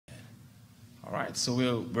All right, so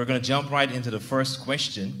we're going to jump right into the first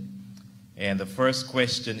question. And the first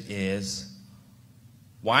question is,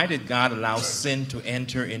 why did God allow sin to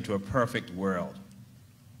enter into a perfect world?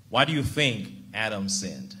 Why do you think Adam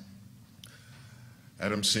sinned?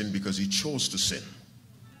 Adam sinned because he chose to sin.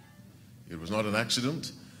 It was not an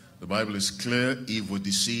accident. The Bible is clear. Eve was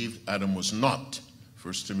deceived. Adam was not.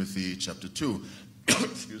 1 Timothy chapter 2,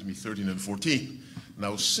 excuse me, 13 and 14.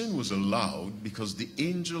 Now, sin was allowed because the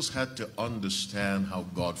angels had to understand how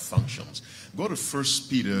God functions. Go to 1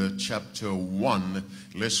 Peter chapter 1.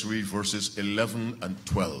 Let's read verses 11 and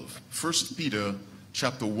 12. 1 Peter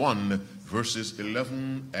chapter 1, verses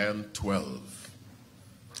 11 and 12.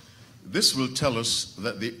 This will tell us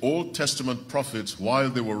that the Old Testament prophets, while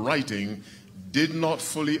they were writing, did not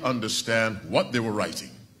fully understand what they were writing.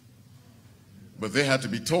 But they had to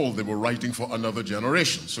be told they were writing for another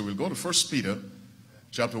generation. So we'll go to 1 Peter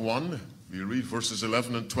chapter 1. We'll read verses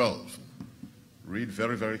 11 and 12. Read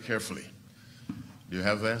very, very carefully. Do you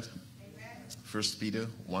have that? Amen. 1 Peter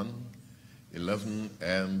 1, 11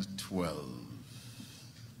 and 12.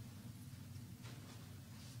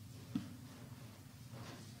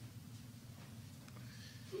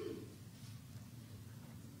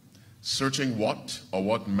 Searching what or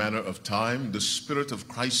what manner of time the Spirit of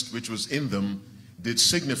Christ which was in them did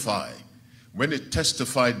signify, when it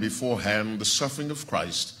testified beforehand the suffering of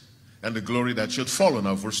Christ and the glory that should follow.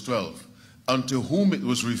 Now verse 12. Unto whom it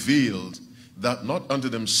was revealed that not unto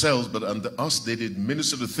themselves but unto us they did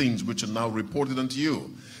minister the things which are now reported unto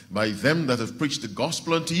you by them that have preached the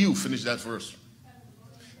gospel unto you. Finish that verse.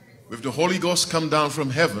 With the Holy Ghost come down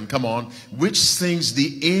from heaven, come on, which things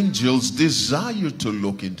the angels desire to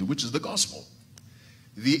look into, which is the gospel.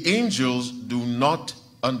 The angels do not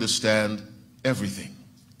understand everything.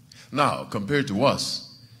 Now, compared to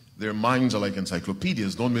us, their minds are like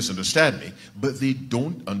encyclopedias, don't misunderstand me, but they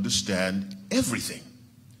don't understand everything.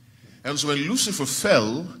 And so when Lucifer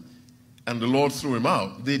fell and the Lord threw him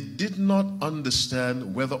out, they did not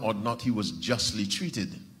understand whether or not he was justly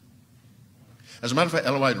treated. As a matter of fact,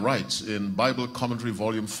 Ellen White writes in Bible Commentary,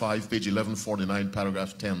 Volume 5, page 1149,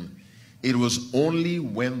 paragraph 10, it was only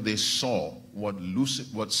when they saw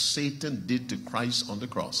what Satan did to Christ on the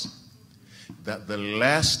cross that the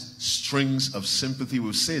last strings of sympathy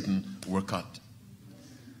with Satan were cut.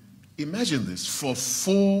 Imagine this. For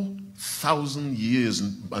 4,000 years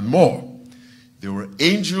and more, there were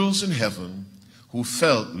angels in heaven who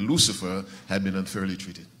felt Lucifer had been unfairly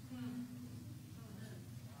treated.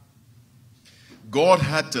 God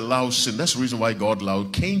had to allow sin. That's the reason why God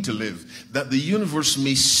allowed Cain to live, that the universe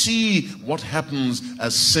may see what happens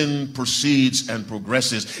as sin proceeds and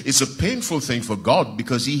progresses. It's a painful thing for God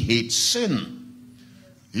because he hates sin.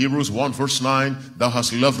 Hebrews 1 verse 9, thou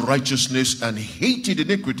hast loved righteousness and hated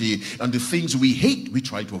iniquity, and the things we hate we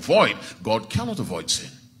try to avoid. God cannot avoid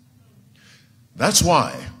sin. That's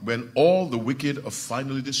why when all the wicked are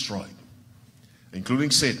finally destroyed,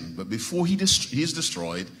 including Satan, but before he is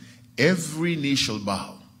destroyed, every knee shall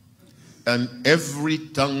bow, and every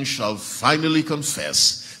tongue shall finally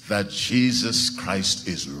confess that Jesus Christ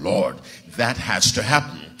is Lord. That has to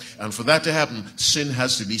happen. And for that to happen, sin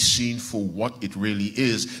has to be seen for what it really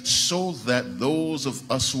is, so that those of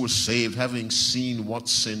us who are saved, having seen what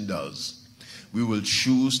sin does, we will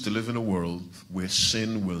choose to live in a world where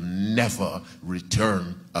sin will never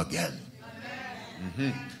return again.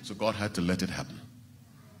 So God had to let it happen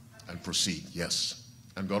and proceed, yes.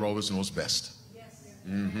 And God always knows best.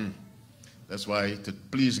 That's why to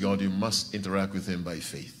please God, you must interact with him by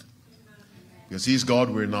faith. Because he's God,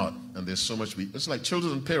 we're not. And there's so much it's like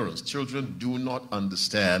children and parents. Children do not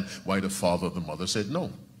understand why the father or the mother said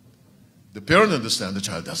no. The parent understands, the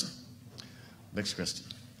child doesn't. Next question.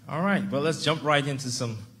 All right, well, let's jump right into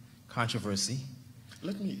some controversy.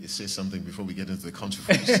 Let me say something before we get into the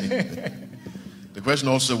controversy. The question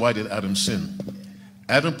also, why did Adam sin?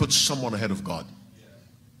 Adam put someone ahead of God.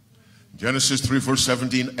 Genesis 3 verse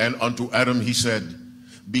 17, and unto Adam he said,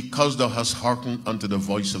 because thou hast hearkened unto the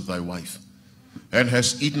voice of thy wife, and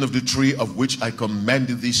hast eaten of the tree of which I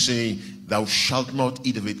commanded thee, saying, thou shalt not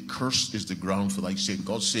eat of it, cursed is the ground for thy sake.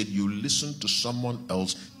 God said, you listen to someone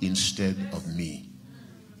else instead of me.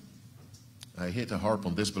 I hate to harp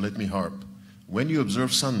on this, but let me harp. When you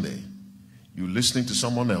observe Sunday, you're listening to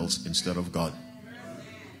someone else instead of God.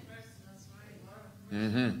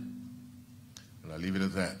 And I leave it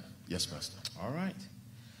at that. Yes, Pastor. All right.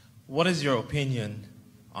 What is your opinion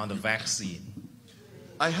on the vaccine?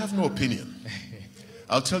 I have no opinion.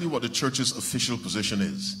 I'll tell you what the church's official position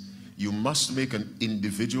is. You must make an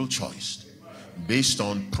individual choice based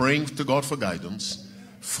on praying to God for guidance,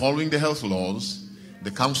 following the health laws,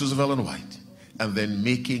 the counsels of Ellen White, and then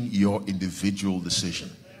making your individual decision.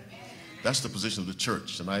 That's the position of the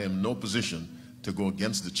church, and I am in no position to go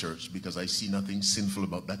against the church because I see nothing sinful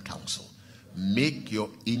about that counsel. Make your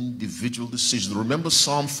individual decision. Remember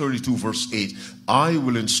Psalm 32 verse 8, I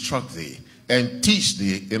will instruct thee and teach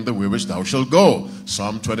thee in the way which thou shalt go.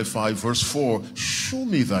 Psalm 25 verse 4, show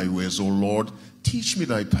me thy ways, O Lord, teach me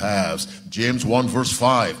thy paths. James 1 verse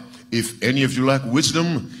 5, if any of you lack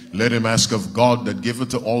wisdom, let him ask of God that giveth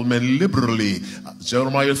to all men liberally.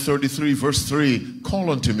 Jeremiah 33 verse 3, call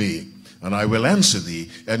unto me, and I will answer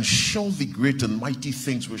thee, and show thee great and mighty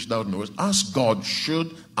things which thou knowest. Ask God,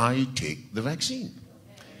 should I take the vaccine?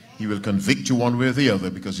 He will convict you one way or the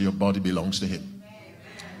other because your body belongs to him.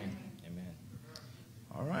 Amen.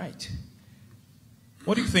 All right.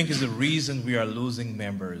 What do you think is the reason we are losing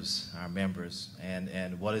our members,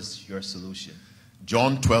 and what is your solution?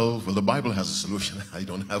 John 12, well, the Bible has a solution. I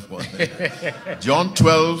don't have one. John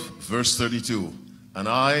 12, verse 32. And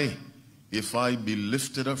I, if I be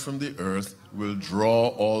lifted up from the earth, will draw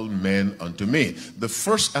all men unto me. The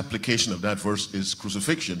first application of that verse is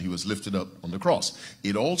crucifixion. He was lifted up on the cross.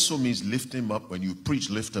 It also means lift him up. When you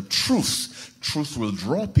preach, lift up truth. Truth will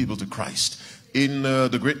draw people to Christ. In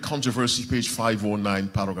the Great Controversy, page 509,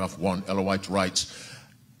 paragraph 1, Ella White writes,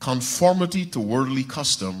 conformity to worldly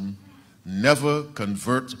custom never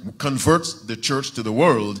converts the church to the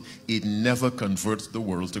world. It never converts the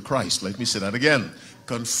world to Christ. Let me say that again.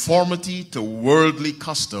 Conformity to worldly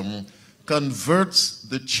custom converts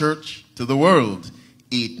the church to the world.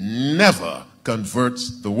 It never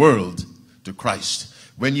converts the world to Christ.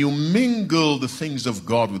 When you mingle the things of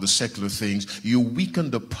God with the secular things, you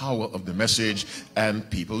weaken the power of the message and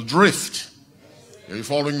people drift. Are you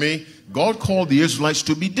following me? God called the Israelites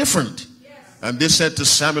to be different. And they said to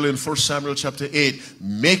Samuel in 1 Samuel chapter 8,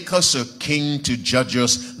 make us a king to judge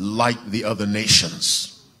us like the other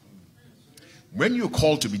nations. When you're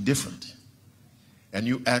called to be different and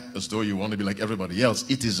you act as though you want to be like everybody else,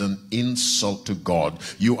 it is an insult to God.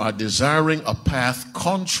 You are desiring a path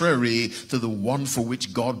contrary to the one for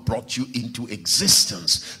which God brought you into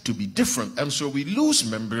existence, to be different. And so we lose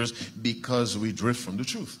members because we drift from the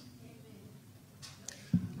truth.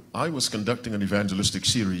 I was conducting an evangelistic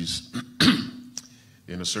series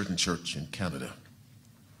in a certain church in Canada.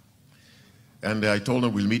 And I told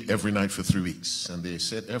them we'll meet every night for 3 weeks. And they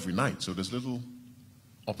said every night. So there's little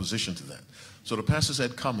opposition to that. So the pastor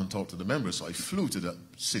said, come and talk to the members. So I flew to the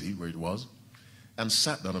city where it was and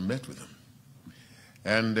sat down and met with them.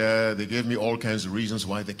 And they gave me all kinds of reasons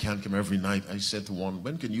why they can't come every night. I said to one,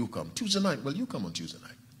 when can you come? Tuesday night. Well, you come on Tuesday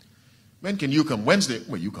night. When can you come? Wednesday.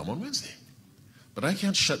 Well, you come on Wednesday. But I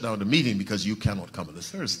can't shut down the meeting because you cannot come on a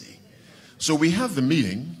Thursday. So we have the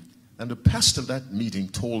meeting, and the pastor of that meeting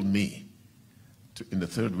told me in the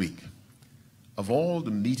third week, of all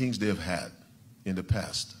the meetings they have had in the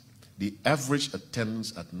past, the average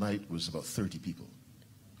attendance at night was about 30 people.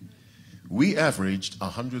 We averaged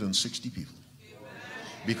 160 people.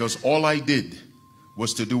 Because all I did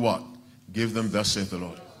was to do what? Give them thus saith the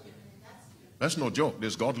Lord. That's no joke.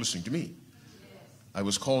 There's God listening to me. I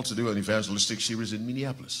was called to do an evangelistic series in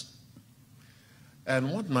Minneapolis.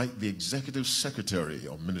 And one night, the executive secretary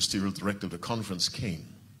or ministerial director of the conference came,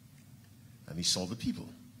 and he saw the people.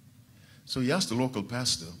 So he asked the local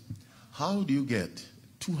pastor, how do you get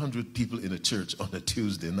 200 people in a church on a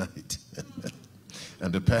Tuesday night?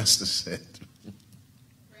 And the pastor said,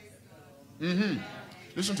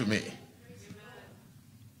 listen to me.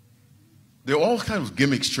 There are all kinds of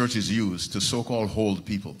gimmicks churches use to so-called hold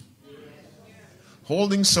people.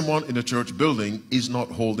 Holding someone in a church building is not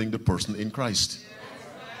holding the person in Christ.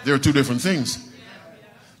 There are two different things.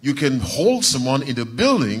 You can hold someone in the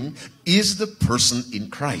building is the person in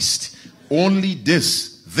Christ. Only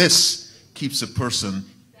this keeps a person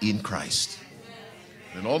in Christ.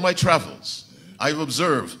 In all my travels, I've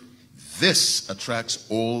observed this attracts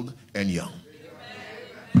old and young.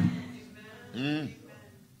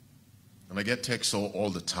 And I get texts all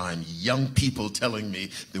the time, young people telling me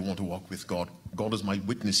they want to walk with God. God is my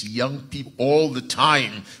witness. Young people all the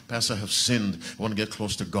time, Pastor, I have sinned. I want to get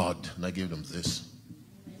close to God. And I give them this.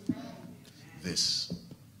 This.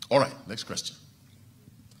 All right, next question.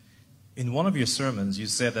 In one of your sermons, you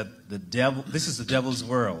said that this is the devil's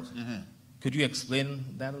world. Could you explain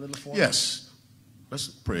that a little for us? Yes. Let's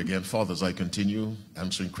pray again. Father, as I continue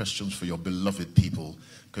answering questions for your beloved people,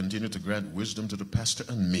 continue to grant wisdom to the pastor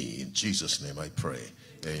and me. In Jesus' name I pray.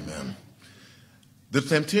 Amen. The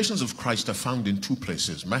temptations of Christ are found in two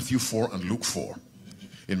places, Matthew 4 and Luke 4.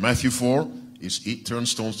 In Matthew 4, it's eat, turn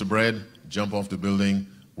stones to bread, jump off the building,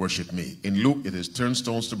 worship me. In Luke, it is turn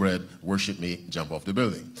stones to bread, worship me, jump off the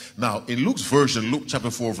building. Now, in Luke's version, Luke chapter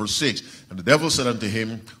 4, verse 6, and the devil said unto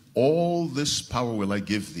him, all this power will I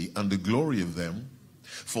give thee, and the glory of them,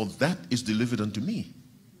 for that is delivered unto me.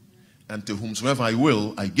 And to whomsoever I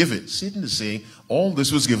will, I give it. Satan is saying, all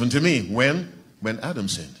this was given to me. When? When Adam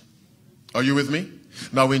sinned. Are you with me?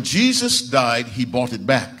 Now, when Jesus died, he bought it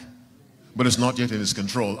back. But it's not yet in his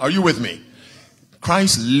control. Are you with me?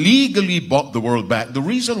 Christ legally bought the world back. The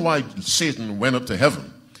reason why Satan went up to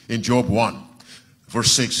heaven in Job 1,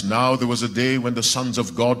 verse 6, now there was a day when the sons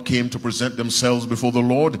of God came to present themselves before the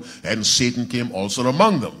Lord, and Satan came also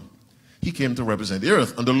among them. He came to represent the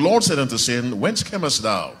earth. And the Lord said unto Satan, whence camest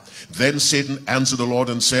thou? Then Satan answered the Lord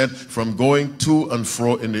and said, from going to and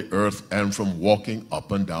fro in the earth, and from walking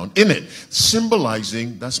up and down in it.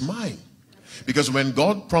 Symbolizing, that's mine. Because when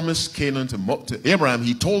God promised Canaan to Abraham,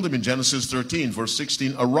 he told him in Genesis 13, verse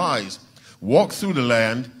 16, arise, walk through the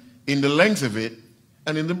land in the length of it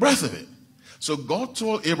and in the breadth of it. So God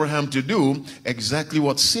told Abraham to do exactly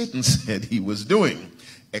what Satan said he was doing,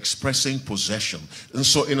 expressing possession. And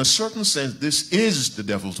so in a certain sense, this is the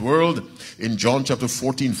devil's world. In John chapter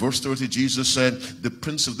 14, verse 30, Jesus said, the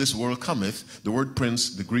prince of this world cometh. The word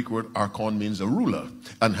prince, the Greek word archon, means a ruler,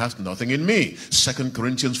 and hath nothing in me. 2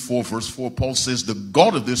 Corinthians 4, verse 4, Paul says, the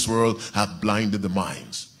God of this world hath blinded the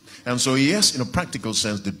minds. And so yes, in a practical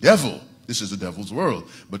sense, the devil, this is the devil's world,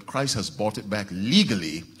 but Christ has bought it back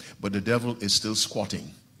legally, but the devil is still squatting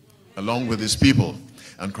along with his people.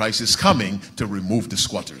 And Christ is coming to remove the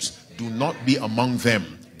squatters. Do not be among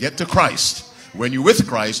them. Get to Christ. When you're with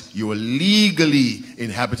Christ, you are legally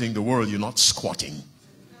inhabiting the world. You're not squatting.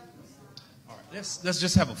 All right, let's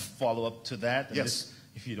just have a follow-up to that. Yes.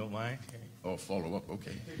 If you don't mind. Oh, follow-up.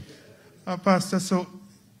 Okay. Pastor, so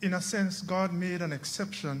in a sense, God made an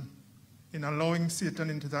exception in allowing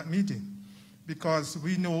Satan into that meeting, because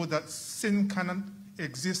we know that sin cannot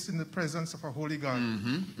exist in the presence of a holy God.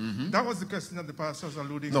 That was the question that the pastor was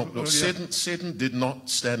alluding to No, Satan did not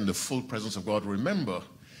stand in the full presence of God. Remember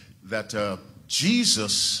that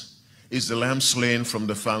Jesus is the lamb slain from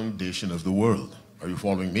the foundation of the world. Are you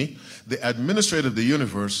following me? The administrator of the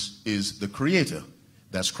universe is the creator.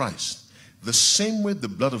 That's Christ. The same way the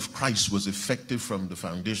blood of Christ was effective from the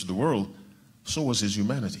foundation of the world, so was his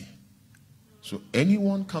humanity. So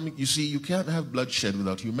anyone coming, you see, you can't have bloodshed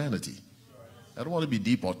without humanity. I don't want to be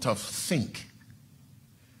deep or tough. Think.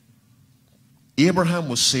 Abraham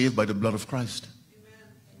was saved by the blood of Christ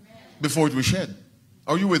before it was shed.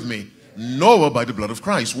 Are you with me? Noah by the blood of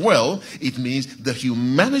Christ. Well, it means the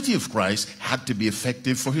humanity of Christ had to be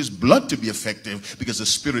effective for his blood to be effective, because the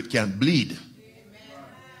spirit can't bleed.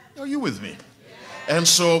 Are you with me? And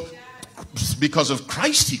so, because of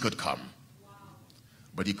Christ, he could come.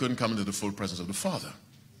 But he couldn't come into the full presence of the Father.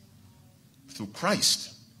 Through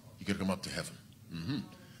Christ, he could come up to heaven.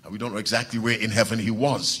 And we don't know exactly where in heaven he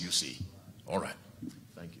was, you see. All right.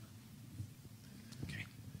 Thank you. Okay.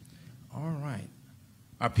 All right.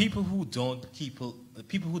 Are people who don't keep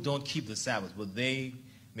the Sabbath, will they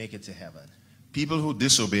make it to heaven? People who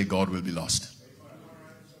disobey God will be lost.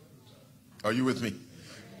 Are you with me?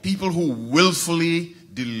 People who willfully,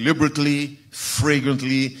 deliberately,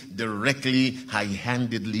 fragrantly, directly,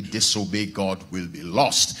 high-handedly disobey God will be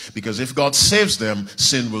lost. Because if God saves them,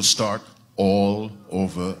 sin will start all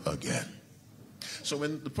over again. So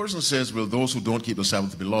when the person says, will those who don't keep the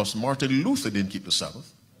Sabbath be lost? Martin Luther didn't keep the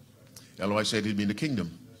Sabbath. Otherwise said he'd be in the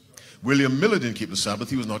kingdom. William Miller didn't keep the Sabbath.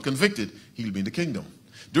 He was not convicted. He'll be in the kingdom.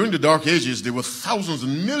 During the Dark Ages, there were thousands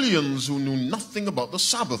and millions who knew nothing about the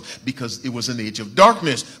Sabbath, because it was an age of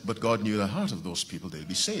darkness. But God knew the heart of those people. They'll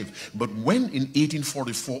be saved. But when in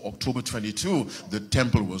 1844, October 22, the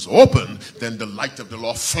temple was opened, then the light of the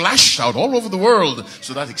law flashed out all over the world.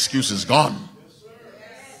 So that excuse is gone.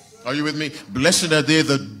 Are you with me? Blessed are they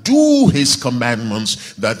that do his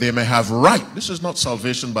commandments, that they may have right. This is not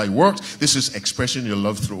salvation by works. This is expressing your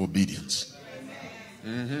love through obedience.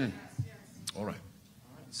 All right.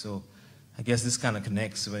 So I guess this kind of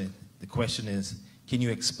connects with the question is, can you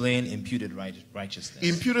explain imputed righteousness?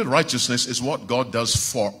 Imputed righteousness is what God does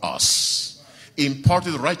for us.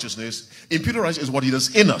 Imputed righteousness is what he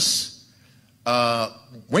does in us.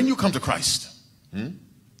 When you come to Christ, you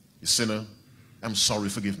sinner, I'm sorry,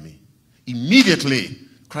 forgive me. Immediately,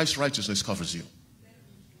 Christ's righteousness covers you.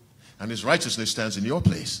 And his righteousness stands in your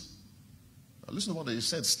place. Now listen to what he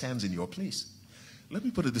said, stands in your place. Let me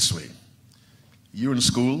put it this way. You're in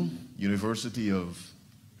school, University of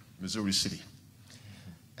Missouri City,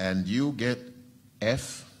 and you get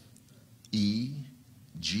F, E,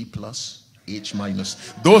 G plus, H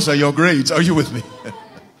minus. Those are your grades. Are you with me?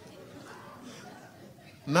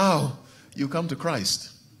 Now, you come to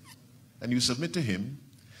Christ. and you submit to him,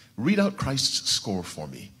 read out Christ's score for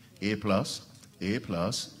me. A plus, A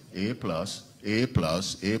plus, A plus, A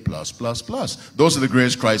plus, A plus, plus, plus. Those are the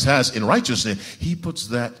grades Christ has in righteousness. He puts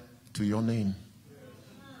that to your name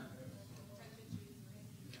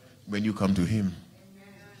when you come to him.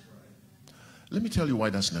 Let me tell you why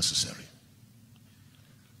that's necessary.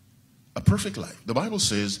 A perfect life. The Bible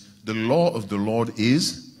says the law of the Lord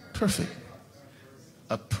is perfect.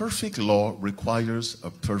 A perfect law requires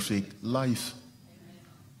a perfect life.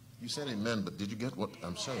 You said amen, but did you get what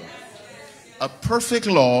I'm saying? A perfect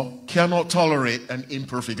law cannot tolerate an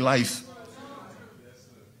imperfect life.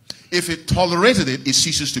 If it tolerated it, it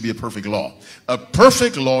ceases to be a perfect law. A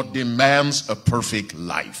perfect law demands a perfect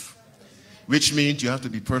life, which means you have to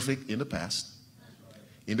be perfect in the past,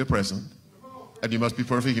 in the present, and you must be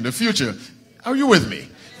perfect in the future. Are you with me?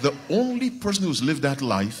 The only person who's lived that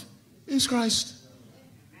life is Christ.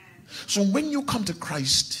 So when you come to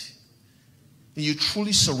Christ and you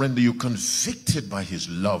truly surrender, you're convicted by his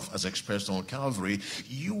love as expressed on Calvary,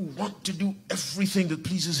 you want to do everything that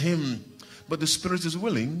pleases him. But the spirit is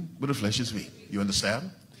willing, but the flesh is weak. You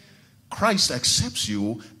understand? Christ accepts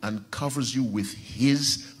you and covers you with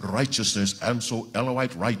his righteousness. And so Ellen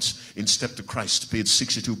White writes in Step to Christ, page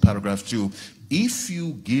 62, paragraph 2, if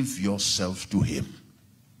you give yourself to him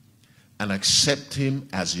and accept him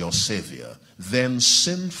as your Savior, then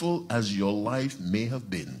sinful as your life may have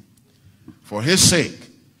been, for his sake,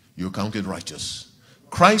 you're counted righteous.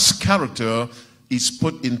 Christ's character is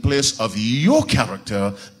put in place of your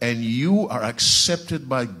character, and you are accepted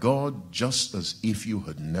by God just as if you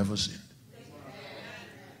had never sinned.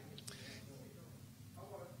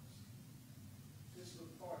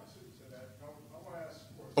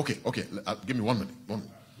 Okay, give me 1 minute.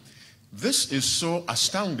 This is so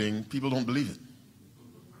astounding, people don't believe it.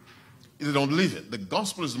 They don't believe it. The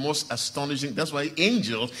gospel is the most astonishing. That's why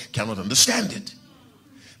angels cannot understand it.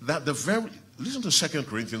 Listen to 2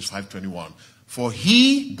 Corinthians 5:21. For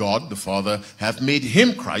he, God the Father, hath made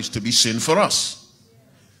him Christ to be sin for us,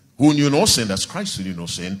 who knew no sin, that's Christ who knew no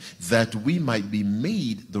sin, that we might be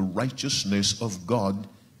made the righteousness of God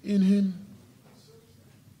in him.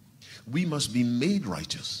 We must be made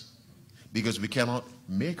righteous because we cannot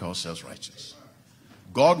make ourselves righteous.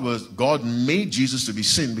 God made Jesus to be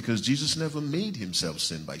sin because Jesus never made himself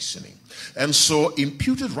sin by sinning. And so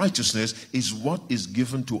imputed righteousness is what is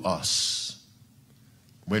given to us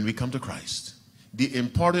when we come to Christ. The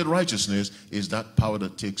imparted righteousness is that power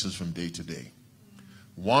that takes us from day to day.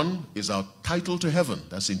 One is our title to heaven,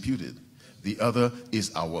 that's imputed. The other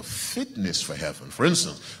is our fitness for heaven. For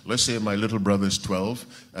instance, let's say my little brother is 12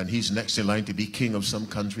 and he's next in line to be king of some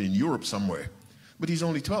country in Europe somewhere. But he's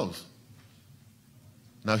only 12.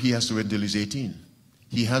 Now he has to wait until he's 18.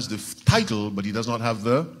 He has the title, but he does not have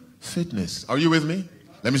the fitness. Are you with me?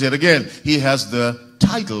 Let me say it again. He has the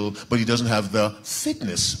title, but he doesn't have the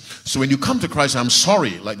fitness. So when you come to Christ, I'm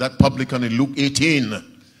sorry, like that publican in Luke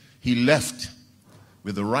 18, he left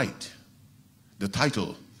with the right, the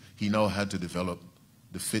title. He now had to develop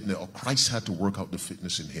the fitness, or Christ had to work out the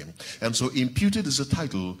fitness in him. And so imputed is a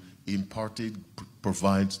title, imparted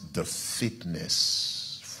provides the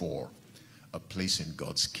fitness for a place in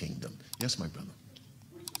God's kingdom. Yes, my brother.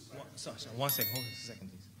 Sorry, 1 second. Hold on a second,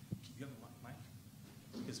 please. You have a mic?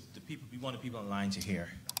 Because we want the people online to hear.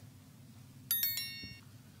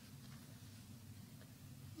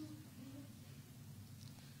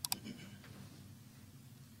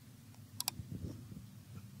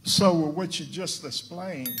 So with what you just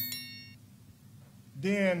explained,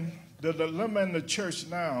 then the dilemma in the church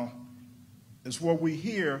now is what we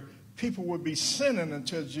hear, people will be sinning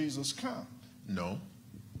until Jesus comes. No.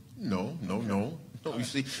 You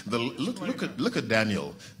see, look at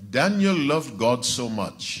Daniel. Daniel loved God so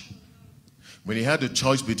much. When he had a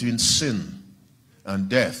choice between sin and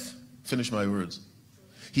death, finish my words,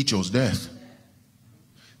 he chose death.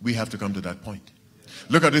 We have to come to that point.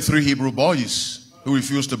 Look at the 3 Hebrew boys who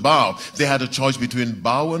refused to bow. They had a choice between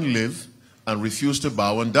bow and live and refuse to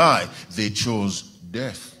bow and die. They chose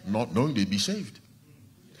death, not knowing they'd be saved.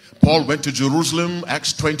 Paul went to Jerusalem,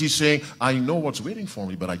 Acts 20, saying, I know what's waiting for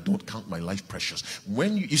me, but I don't count my life precious.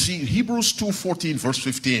 When you see Hebrews 2:14, verse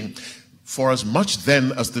 15, for as much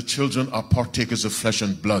then as the children are partakers of flesh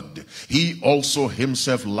and blood, he also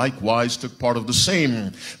himself likewise took part of the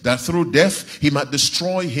same, that through death he might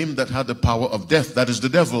destroy him that had the power of death, that is the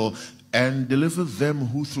devil, and deliver them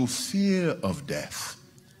who through fear of death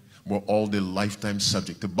were all their lifetime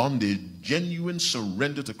subject to bondage. Genuine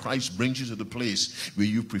surrender to Christ brings you to the place where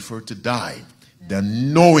you prefer to die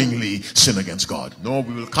than knowingly sin against God. No,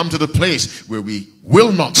 we will come to the place where we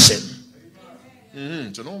will not sin.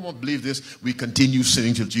 So no one believe this. We continue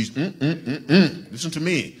sinning till Jesus. Listen to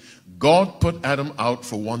me. God put Adam out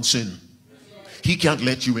for one sin. He can't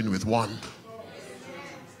let you in with one.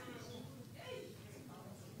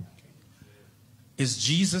 Is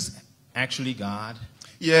Jesus actually God?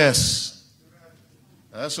 Yes.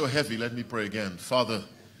 That's so heavy. Let me pray again. Father,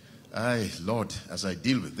 Lord, as I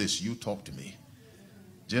deal with this, you talk to me.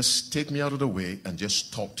 Just take me out of the way and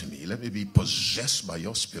just talk to me. Let me be possessed by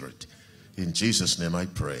your spirit. In Jesus' name I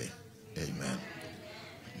pray. Amen.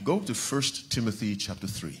 Go to 1 Timothy chapter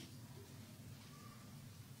 3.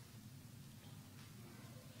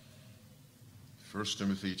 1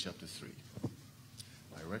 Timothy chapter 3.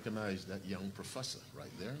 I recognize that young professor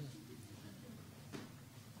right there.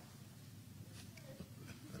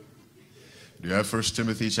 Do you have 1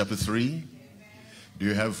 Timothy chapter 3? Do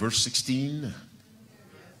you have verse 16?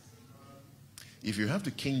 If you have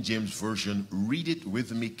the King James Version, read it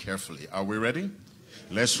with me carefully. Are we ready?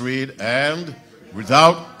 Let's read. And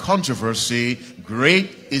without controversy, great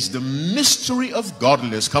is the mystery of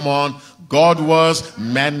godliness. Come on. God was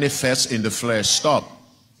manifest in the flesh. Stop.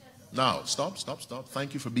 Now, stop.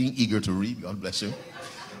 Thank you for being eager to read. God bless you.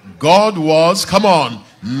 God was, come on,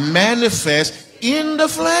 manifest in the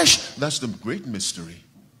flesh. That's the great mystery.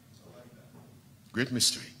 Great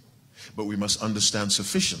mystery. But we must understand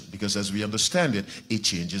sufficient, because as we understand it, it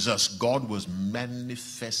changes us. God was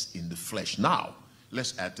manifest in the flesh. Now,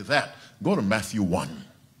 let's add to that. Go to Matthew 1.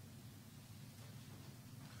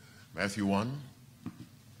 Matthew 1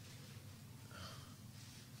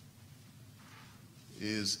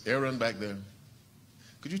 is Aaron back there.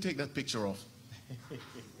 Could you take that picture off?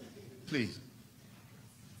 Please.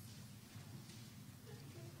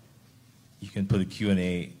 You can put a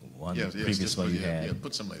Q&A on the previous one you had. Yeah,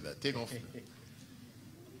 put something like that. Take off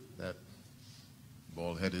that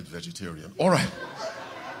bald-headed vegetarian. All right.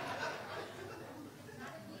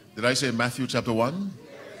 Did I say Matthew chapter 1?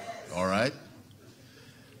 All right.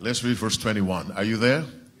 Let's read verse 21. Are you there?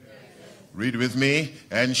 Read with me.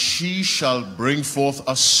 And she shall bring forth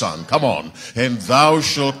a son. Come on. And thou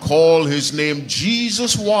shalt call his name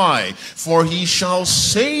Jesus. Why? For he shall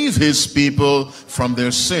save his people from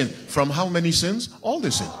their sin. From how many sins? All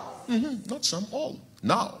their sin. Not some, all.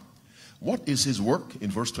 Now, what is his work in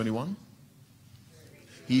verse 21?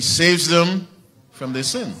 He saves them from their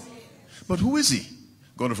sin. But who is he?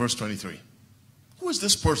 Go to verse 23. Who is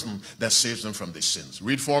this person that saves them from their sins?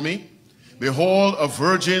 Read for me. Behold, a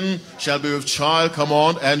virgin shall be with child, come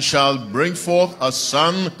on, and shall bring forth a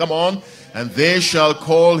son, come on, and they shall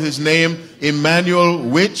call his name Emmanuel,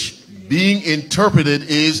 which, being interpreted,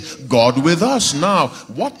 is God with us. Now,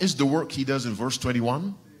 what is the work he does in verse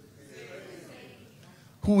 21?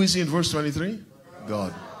 Who is he in verse 23?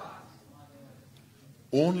 God.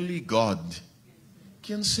 Only God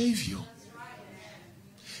can save you.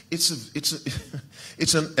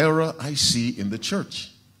 It's an error I see in the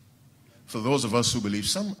church. For those of us who believe,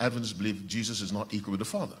 some Adventists believe Jesus is not equal with the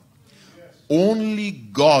Father. Only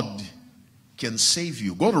God can save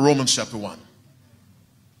you. Go to Romans chapter 1.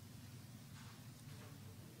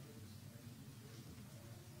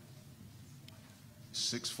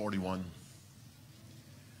 (641).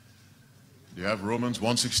 Do you have Romans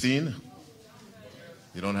 1:16?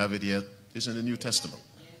 You don't have it yet? It's in the New Testament.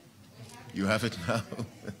 You have it now?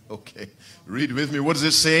 Okay. Read with me. What does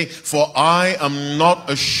it say? For I am not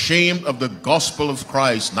ashamed of the gospel of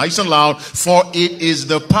Christ. Nice and loud. For it is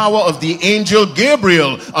the power of the angel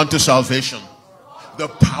Gabriel unto salvation. The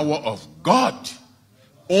power of God.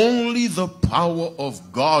 Only the power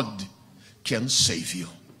of God can save you.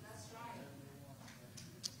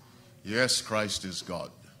 Yes, Christ is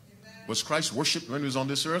God. Was Christ worshipped when he was on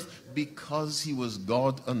this earth? Because he was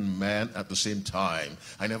God and man at the same time.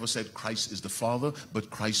 I never said Christ is the Father, but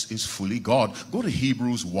Christ is fully God. Go to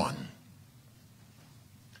Hebrews 1.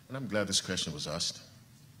 And I'm glad this question was asked.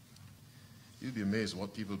 You'd be amazed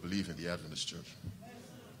what people believe in the Adventist church,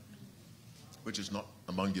 which is not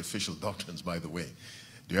among the official doctrines, by the way.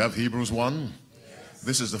 Do you have Hebrews 1? Yes.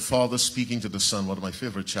 This is the Father speaking to the Son, one of my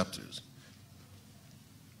favorite chapters.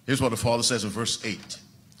 Here's what the Father says in verse 8.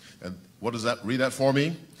 And what does that? Read that for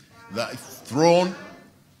me. Thy throne,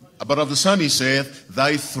 but of the Son he saith,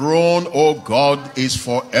 thy throne, O God, is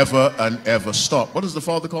forever and ever. Stop. What does the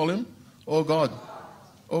Father call him? Oh God.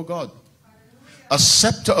 Oh God. A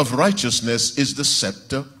scepter of righteousness is the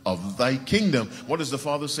scepter of thy kingdom. What is the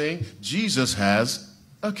Father saying? Jesus has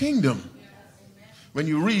a kingdom. When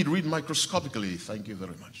you read microscopically. Thank you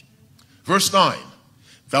very much. Verse 9.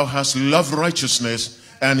 Thou hast loved righteousness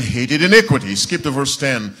and hated iniquity. Skip to verse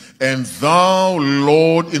 10. And thou,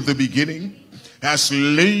 Lord, in the beginning, hast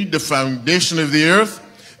laid the foundation of the earth,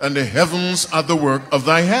 and the heavens are the work of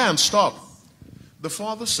thy hands. Stop. The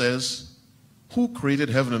Father says, who created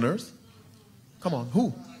heaven and earth? Come on,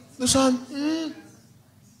 who? The Son.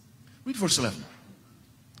 Read verse 11.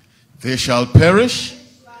 They shall perish,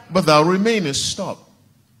 but thou remainest. Stop.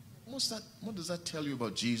 What's that? What does that tell you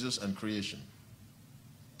about Jesus and creation?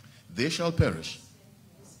 They shall perish.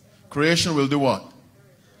 Creation will do what?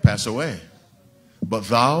 Pass away. But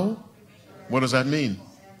thou, what does that mean?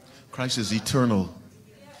 Christ is eternal.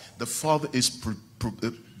 The Father is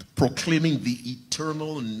proclaiming the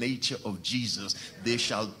eternal nature of Jesus. They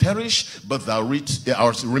shall perish, but thou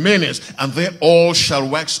remainest, and they all shall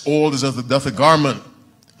wax old as doth a garment.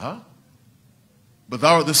 Huh? But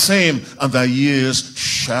thou art the same, and thy years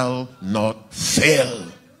shall not fail.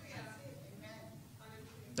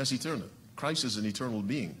 That's eternal. Christ is an eternal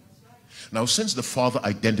being. Now, since the Father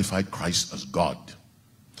identified Christ as God,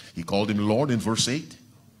 he called him Lord in verse 8,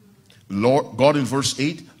 Lord, God in verse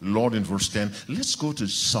 8, Lord in verse 10. Let's go to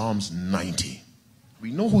Psalms 90.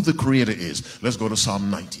 We know who the Creator is. Let's go to Psalm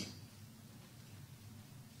 90.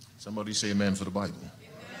 Somebody say amen for the Bible.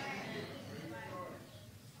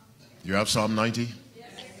 You have Psalm 90?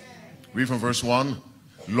 Read from verse 1.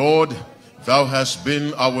 Lord, thou hast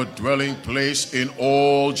been our dwelling place in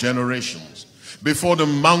all generations. Before the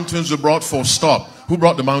mountains were brought forth. Stop. Who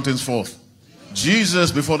brought the mountains forth?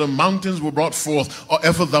 Jesus. Before the mountains were brought forth, or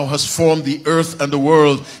ever thou hast formed the earth and the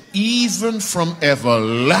world, even from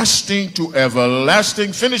everlasting to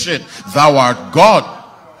everlasting. Finish it. Thou art God.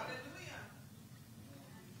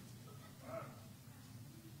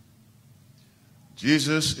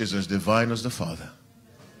 Jesus is as divine as the Father,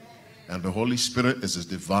 and the Holy Spirit is as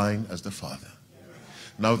divine as the Father.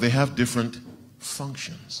 Now they have different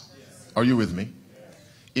functions. Are you with me?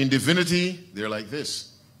 In divinity, they're like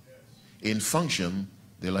this. In function,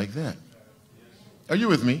 they're like that. Are you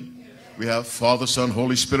with me? We have Father, Son,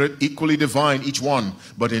 Holy Spirit, equally divine, each one.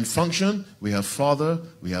 But in function, we have Father,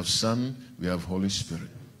 we have Son, we have Holy Spirit.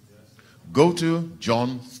 Go to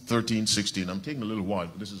John 13:16. I'm taking a little while,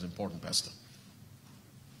 but this is important, Pastor.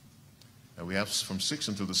 And we have from 6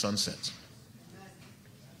 until the sun sets.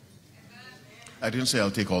 I didn't say I'll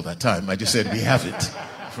take all that time. I just said we have it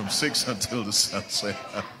from 6 until the sun sets.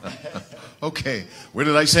 Okay, where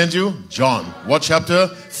did I send you? John. What chapter?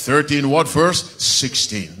 13. What verse?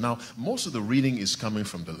 16. Now, most of the reading is coming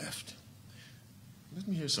from the left. Let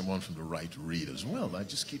me hear someone from the right read as well. I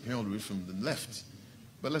just keep hearing it from the left.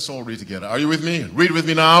 But let's all read together. Are you with me? Read with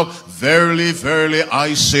me now. Verily, verily,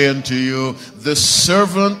 I say unto you, the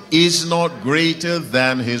servant is not greater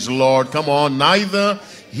than his Lord. Come on. Neither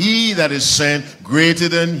he that is sent greater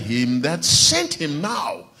than him that sent him.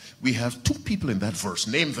 Now, we have two people in that verse.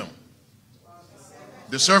 Name them.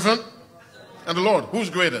 The servant and the Lord.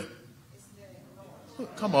 Who's greater?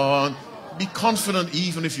 Come on. Be confident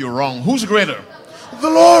even if you're wrong. Who's greater?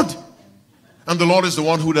 The Lord. And the Lord is the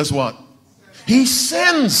one who does what? He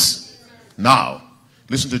sends. Now,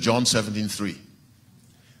 listen to John 17:3.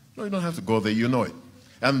 No, you don't have to go there. You know it.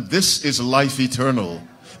 And this is life eternal,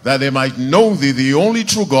 that they might know thee, the only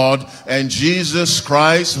true God, and Jesus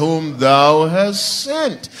Christ, whom thou hast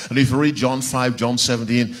sent. And if you read John 5, John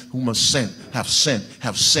 17, whom has sent, have sent,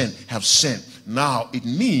 have sent, have sent. Now, it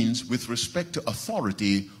means with respect to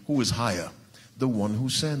authority, who is higher? The one who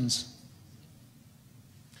sends.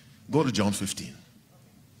 Go to John 15.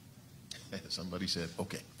 Somebody said,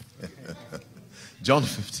 okay. John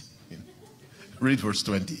 15. Read verse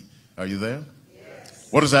 20. Are you there? Yes.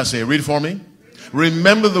 What does that say? Read for me.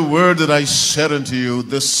 Remember the word that I said unto you,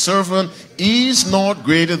 the servant is not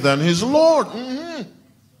greater than his Lord.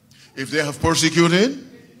 If they have persecuted,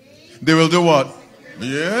 they will do what?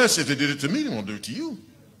 Yes, if they did it to me, they won't do it to you.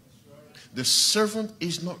 The servant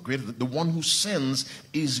is not greater than the one who sends,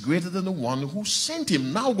 is greater than the one who sent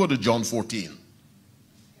him. Now go to John 14.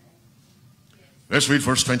 Let's read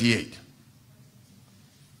verse 28.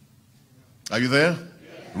 Are you there?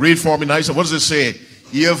 Read for me nice. What does it say?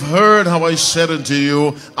 Ye have heard how I said unto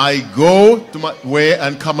you, I go to my way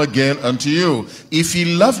and come again unto you. If ye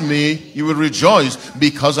love me, you will rejoice,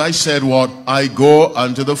 because I said what? I go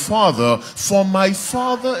unto the Father, for my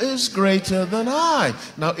Father is greater than I.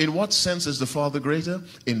 Now, in what sense is the Father greater?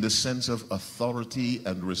 In the sense of authority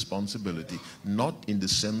and responsibility, not in the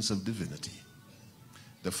sense of divinity.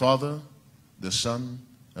 The Father, the Son,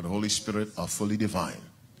 and the Holy Spirit are fully divine.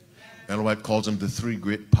 And White calls them the three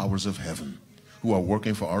great powers of heaven, who are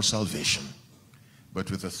working for our salvation, but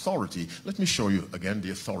with authority. Let me show you again the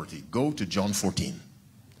authority. Go to John 14.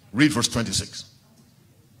 Read verse 26.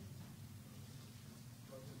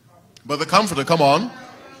 But the Comforter, come on,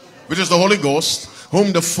 which is the Holy Ghost,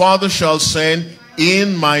 whom the Father shall send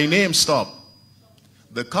in my name. Stop.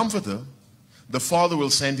 the Comforter, the Father will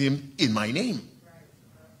send him in my name.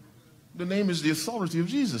 The name is the authority of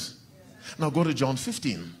Jesus. Now go to John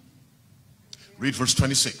 15. Read verse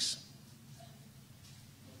 26.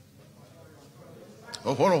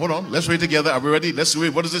 Oh, hold on. Let's read together. Are we ready? Let's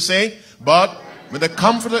read. What does it say? But when the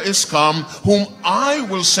Comforter is come, whom I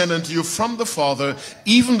will send unto you from the Father,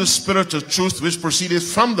 even the Spirit of truth which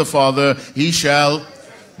proceedeth from the Father, he shall.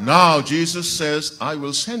 Now Jesus says, I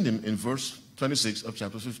will send him in verse 26 of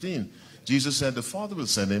chapter 15. Jesus said the Father will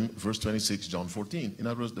send him, verse 26, John 14. In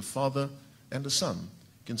other words, the Father and the Son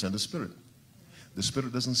can send the Spirit. The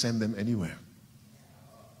Spirit doesn't send them anywhere.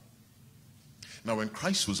 Now, when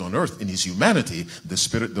Christ was on earth in his humanity, the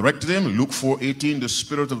Spirit directed him. Luke 4:18, the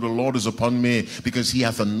Spirit of the Lord is upon me because he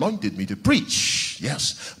hath anointed me to preach.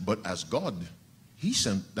 Yes, but as God, he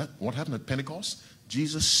sent that. What happened at Pentecost?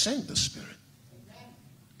 Jesus sent the Spirit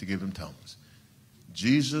to give them tongues.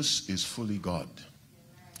 Jesus is fully God.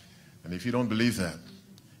 And if you don't believe that,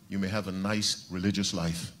 you may have a nice religious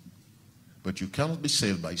life, but you cannot be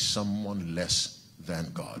saved by someone less than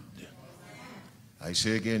God. I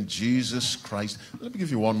say again, Jesus Christ. Let me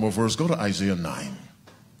give you one more verse. Go to Isaiah 9.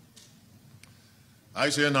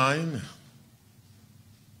 Isaiah 9.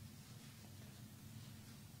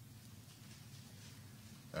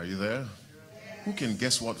 Are you there? Who can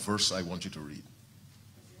guess what verse I want you to read?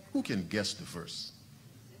 Who can guess the verse?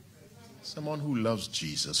 Someone who loves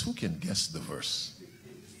Jesus. Who can guess the verse?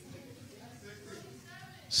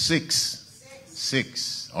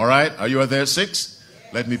 6. All right. Are you there? 6.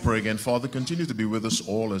 Let me pray again. Father, continue to be with us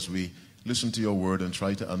all as we listen to your word and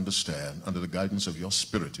try to understand under the guidance of your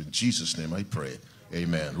Spirit. In Jesus' name I pray.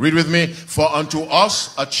 Amen. Read with me. For unto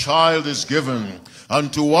us a child is given.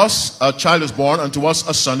 Unto us a child is born. Unto us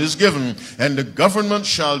a son is given. And the government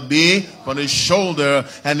shall be on his shoulder.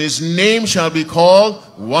 And his name shall be called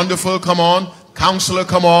Wonderful. Come on. Counselor.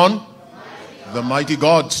 Come on. The mighty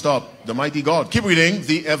God. Stop. The mighty God. Keep reading.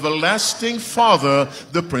 The everlasting Father,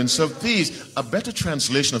 the Prince of Peace. A better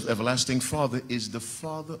translation of everlasting Father is the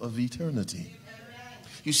Father of eternity.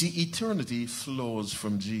 You see, eternity flows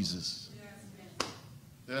from Jesus.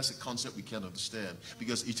 That's a concept we can't understand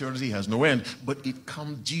because eternity has no end. But it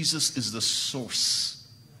comes, Jesus is the source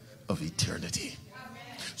of eternity.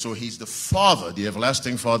 So he's the Father, the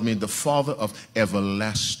everlasting Father means the Father of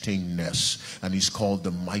everlastingness. And he's called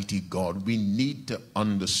the mighty God. We need to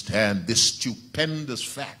understand this stupendous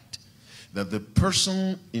fact that the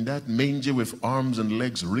person in that manger with arms and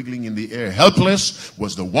legs wriggling in the air, helpless,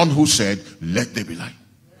 was the one who said, let there be light.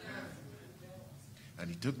 And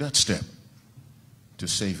he took that step to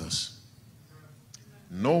save us.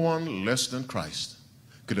 No one less than Christ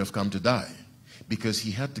could have come to die because he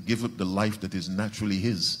had to give up the life that is naturally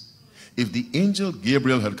his. If the angel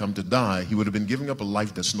Gabriel had come to die, he would have been giving up a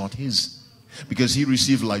life that's not his because he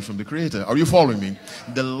received life from the Creator. Are you following me?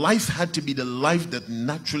 The life had to be the life that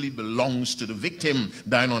naturally belongs to the victim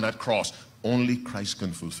dying on that cross. Only Christ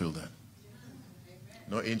can fulfill that.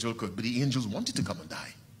 No angel could, but the angels wanted to come and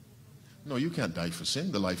die. No, you can't die for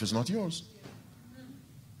sin. The life is not yours.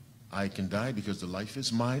 I can die because the life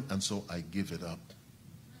is mine, and so I give it up.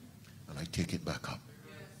 And I take it back up.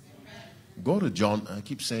 Go to John. I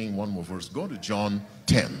keep saying one more verse. Go to John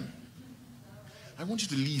 10. I want you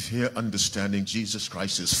to leave here understanding Jesus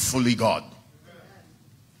Christ is fully God.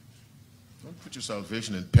 Don't put your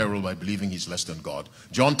salvation in peril by believing he's less than God.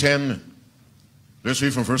 John 10. Let's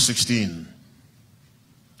read from verse 16.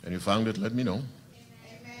 And you found it? Let me know.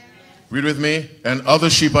 Read with me. And other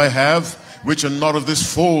sheep I have, which are not of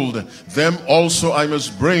this fold, them also I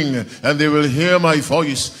must bring, and they will hear my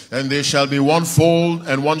voice, and there shall be one fold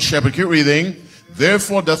and one shepherd. Keep reading.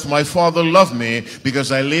 Therefore doth my Father love me,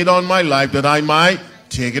 because I laid on my life that I might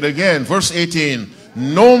take it again. Verse 18.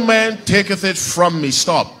 No man taketh it from me.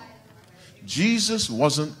 Stop. Jesus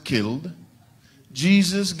wasn't killed.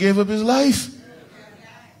 Jesus gave up his life.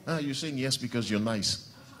 You're saying yes because you're nice.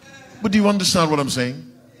 But do you understand what I'm saying?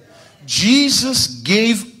 Jesus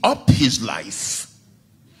gave up his life.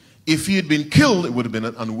 If he had been killed, it would have been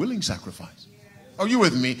an unwilling sacrifice. Are you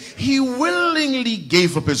with me? He willingly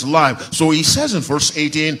gave up his life. So he says in verse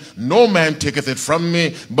 18, no man taketh it from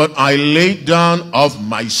me, but I lay down of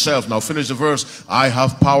myself. Now finish the verse. I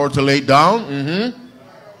have power to lay down.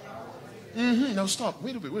 Now stop.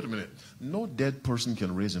 Wait a minute. No dead person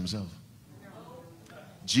can raise himself.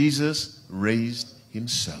 Jesus raised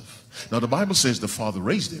himself. Now the Bible says the Father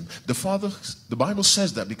raised him. The Bible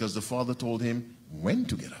says that because the Father told him when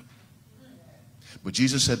to get up. But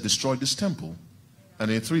Jesus said, destroy this temple, and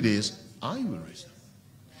in 3 days I will raise him.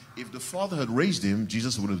 If the Father had raised him,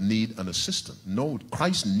 Jesus would have needed an assistant. No,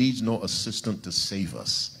 Christ needs no assistant to save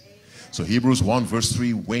us. So Hebrews 1 verse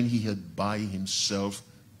 3, when he had by himself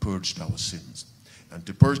purged our sins. And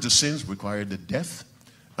to purge the sins required the death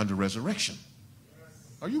and the resurrection.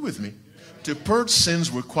 Are you with me? To purge sins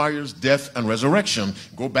requires death and resurrection.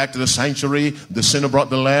 Go back to the sanctuary. The sinner brought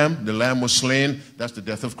the lamb was slain. That's the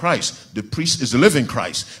death of Christ. The priest is the living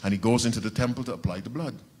Christ, and he goes into the temple to apply the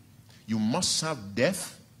blood. You must have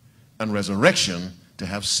death and resurrection to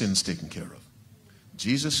have sins taken care of.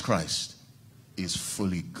 Jesus Christ is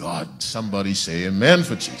fully God. Somebody say amen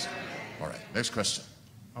for Jesus. All right, next question.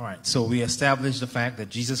 All right, so we established the fact that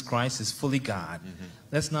Jesus Christ is fully God.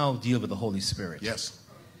 Let's now deal with the Holy Spirit. Yes.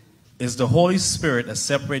 Is the Holy Spirit a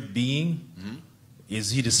separate being? Is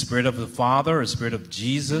he the Spirit of the Father or Spirit of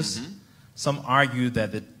Jesus? Some argue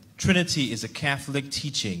that the Trinity is a Catholic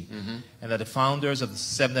teaching and that the founders of the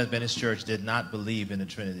Seventh Adventist Church did not believe in the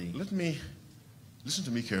Trinity. Listen to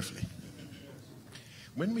me carefully.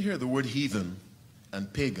 When we hear the word heathen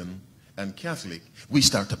and pagan and Catholic, we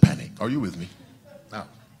start to panic. Are you with me? Now,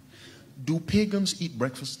 do pagans eat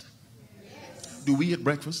breakfast? Yes. Do we eat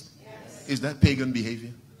breakfast? Yes. Is that pagan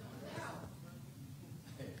behavior?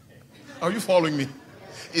 Are you following me?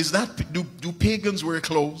 Is that, do pagans wear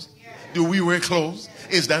clothes? Do we wear clothes?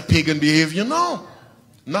 Is that pagan behavior? No.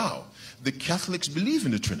 Now, the Catholics believe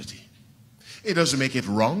in the Trinity. It doesn't make it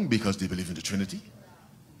wrong because they believe in the Trinity.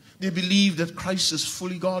 They believe that Christ is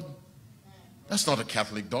fully God. That's not a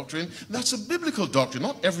Catholic doctrine. That's a biblical doctrine.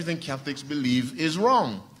 Not everything Catholics believe is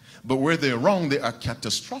wrong. But where they're wrong, they are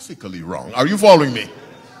catastrophically wrong. Are you following me?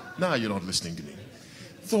 Now you're not listening to me.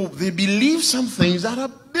 So they believe some things that are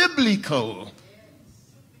biblical.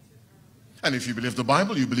 And if you believe the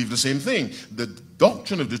Bible, you believe the same thing. The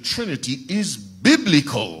doctrine of the Trinity is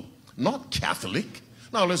biblical, not Catholic.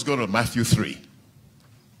 Now let's go to Matthew 3.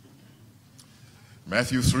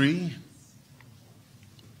 Matthew 3.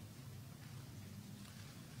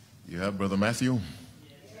 You have Brother Matthew?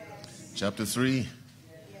 Yes. Chapter 3. Yes.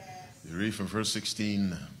 You read from verse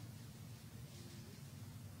 16.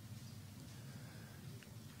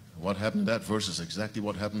 What happened? That verse is exactly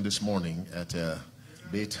what happened this morning at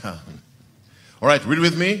Baytown. All right, read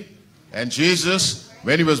with me. And Jesus,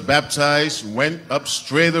 when he was baptized, went up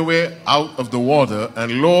straightway out of the water,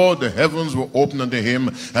 and lo, the heavens were opened unto him,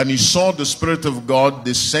 and he saw the Spirit of God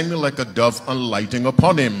descending like a dove and lighting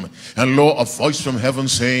upon him. And lo, a voice from heaven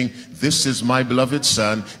saying, this is my beloved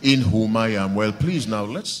Son, in whom I am well pleased. Now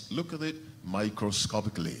let's look at it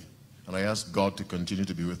microscopically. And I ask God to continue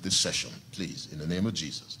to be with this session, please, in the name of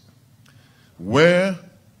Jesus. Where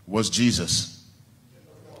was Jesus?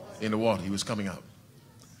 In the water. He was coming out.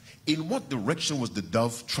 In what direction was the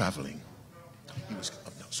dove traveling? He was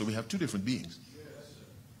up now. So we have two different beings.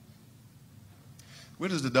 Where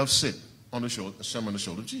does the dove sit? On the shoulder, some on the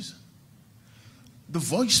shoulder of Jesus. The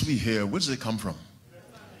voice we hear, where does it come from?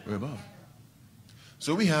 Way above.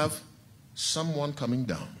 So we have someone coming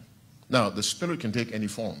down. Now, the Spirit can take any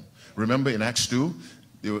form. Remember in Acts 2,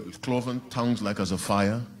 they were cloven tongues like as a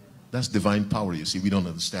fire. That's divine power, you see. We don't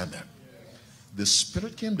understand that. The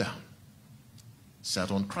Spirit came down, sat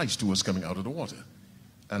on Christ who was coming out of the water.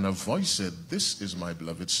 And a voice said, this is my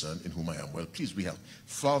beloved Son in whom I am well pleased. We have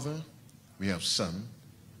Father, we have Son,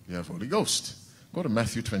 we have Holy Ghost. Go to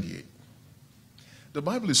Matthew 28. The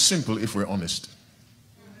Bible is simple if we're honest.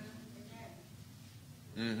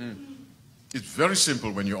 It's very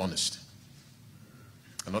simple when you're honest.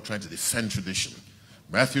 I'm not trying to defend tradition.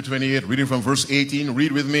 Matthew 28, reading from verse 18,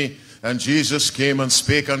 read with me. And Jesus came and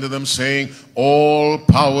spake unto them, saying, all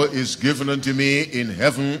power is given unto me in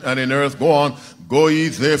heaven and in earth. Go on. Go ye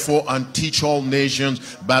therefore and teach all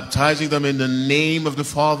nations, baptizing them in the name of the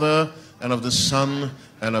Father and of the Son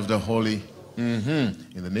and of the Holy. In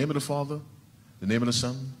the name of the Father, the name of the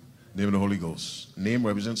Son, the name of the Holy Ghost. Name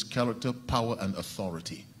represents character, power, and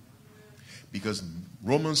authority. Because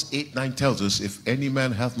Romans 8:9 tells us, if any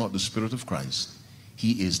man hath not the Spirit of Christ,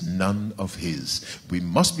 he is none of his. We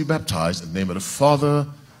must be baptized in the name of the Father,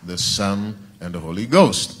 the Son, and the Holy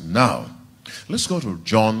Ghost. Now, let's go to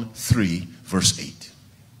John 3, verse 8.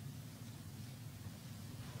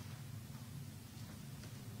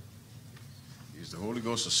 Is the Holy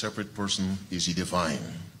Ghost a separate person? Is he divine?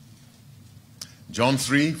 John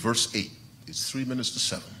 3, verse 8. It's 3 minutes to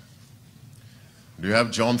 7. Do you have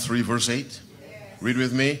John 3, verse 8? Yes. Read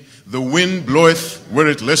with me. The wind bloweth where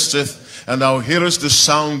it listeth, and thou hearest the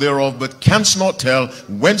sound thereof, but canst not tell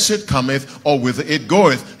whence it cometh or whither it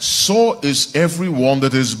goeth. So is every one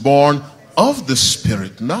that is born of the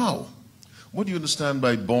Spirit. Now, what do you understand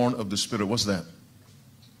by born of the Spirit? What's that?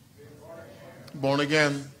 Born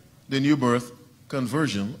again, the new birth,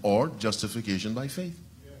 conversion, or justification by faith.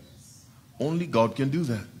 Only God can do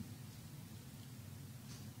that.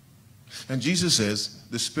 And Jesus says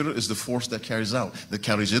the Spirit is the force that carries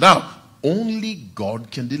it out. Only God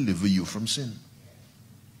can deliver you from sin.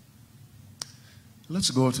 Let's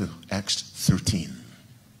go to Acts 13.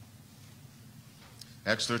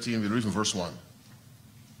 Acts 13, we read from verse 1.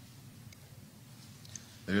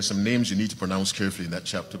 There are some names you need to pronounce carefully in that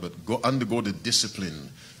chapter, but undergo the discipline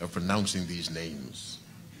of pronouncing these names.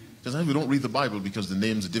 Sometimes we don't read the Bible because the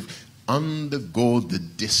names are different. Undergo the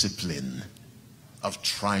discipline of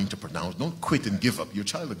trying to pronounce. Don't quit and give up. You're a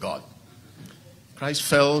child of God. Christ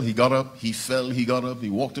fell, he got up. He fell, he got up.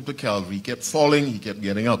 He walked up to Calvary. He kept falling, he kept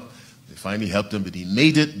getting up. They finally helped him, but he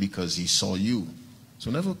made it because he saw you.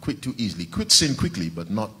 So never quit too easily. Quit sin quickly,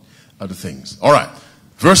 but not other things. All right.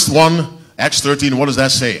 Verse 1, Acts 13, what does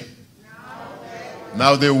that say?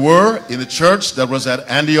 Now there were in the church that was at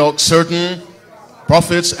Antioch certain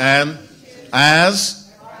prophets and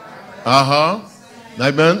as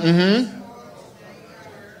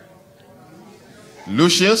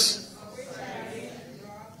Lucius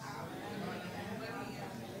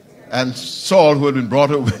and Saul, who had been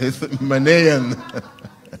brought up with Manaen.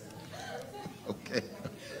 Okay.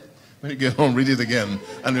 When you get home, read it again,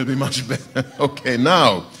 and it'll be much better. Okay,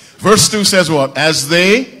 now, verse 2 says what? As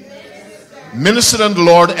they ministered unto the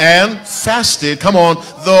Lord and fasted, come on,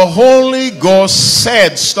 the Holy Ghost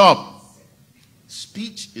said, stop.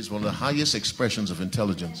 Speech is one of the highest expressions of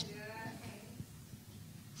intelligence.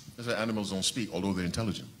 That's why animals don't speak, although they're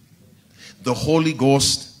intelligent. The Holy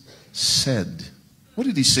Ghost said, what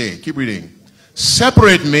did he say? Keep reading.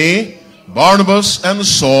 Separate me, Barnabas and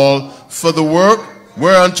Saul, for the work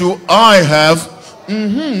whereunto I have.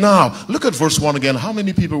 Now, look at verse 1 again. How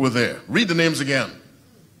many people were there? Read the names again.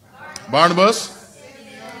 Barnabas,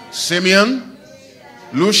 Simeon,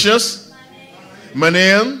 Lucius,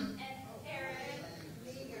 Manaen,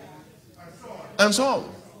 and Saul.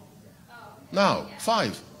 Now,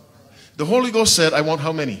 5. The Holy Ghost said, I want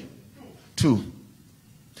how many? 2.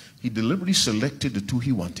 He deliberately selected the 2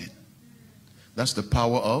 he wanted. That's the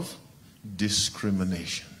power of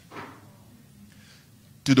discrimination.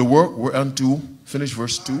 To the work whereunto, finish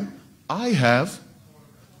verse 2, I have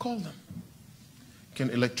called them.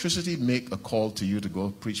 Can electricity make a call to you to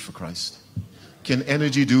go preach for Christ? Can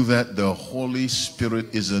energy do that? The Holy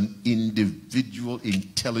Spirit is an individual,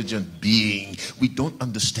 intelligent being. We don't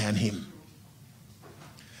understand him.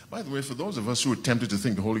 By the way, for those of us who are tempted to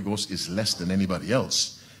think the Holy Ghost is less than anybody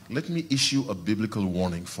else, let me issue a biblical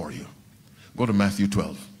warning for you. Go to Matthew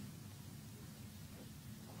 12.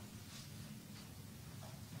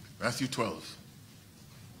 Matthew 12.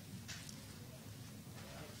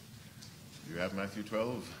 Do you have Matthew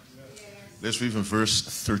 12? Yes. Let's read from verse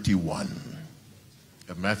 31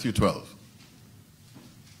 of Matthew 12.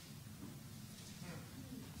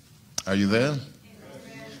 Are you there?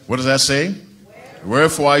 What does that say?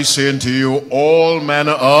 Wherefore I say unto you, all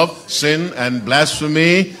manner of sin and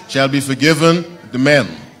blasphemy shall be forgiven to men,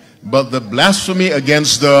 but the blasphemy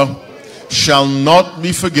against the shall not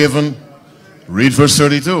be forgiven. Read verse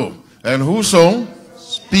 32. And whoso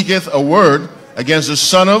speaketh a word against the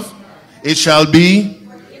Son of, it shall be,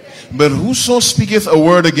 but whoso speaketh a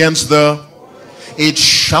word against the, it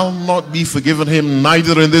shall not be forgiven him,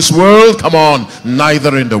 neither in this world, come on,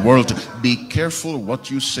 neither in the world. Be careful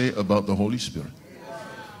what you say about the Holy Spirit.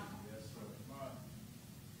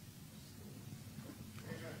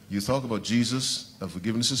 You talk about Jesus, and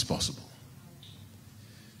forgiveness is possible.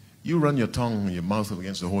 You run your tongue and your mouth up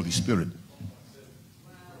against the Holy Spirit.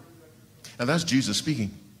 And that's Jesus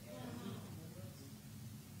speaking.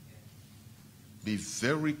 Be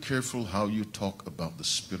very careful how you talk about the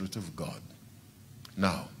Spirit of God.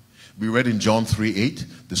 Now, we read in John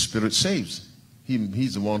 3:8, the Spirit saves.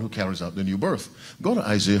 He's the one who carries out the new birth. Go to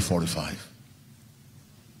Isaiah 45.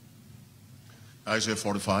 Isaiah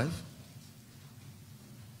 45.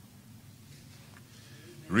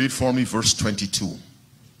 Read for me verse 22.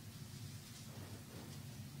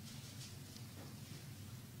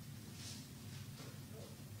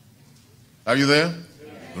 Are you there?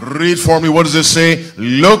 Read for me. What does it say?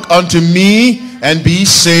 Look unto me and be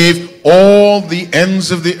saved, all the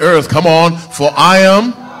ends of the earth. Come on. For I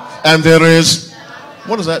am, and there is.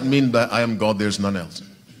 What does that mean by I am God, there's none else?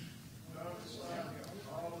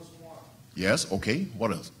 Yes, okay.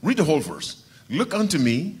 What else? Read the whole verse. Look unto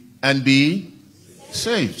me and be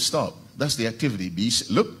saved. Stop. That's the activity.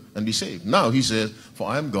 Look and be saved. Now he says, for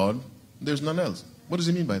I am God, there's none else. What does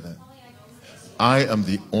he mean by that? I am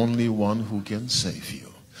the only one who can save you.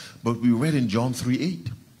 But we read in John 3:8,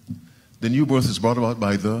 the new birth is brought about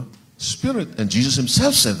by the Spirit. And Jesus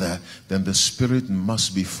himself said that. Then the Spirit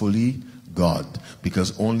must be fully God,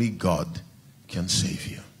 because only God can save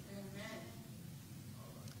you.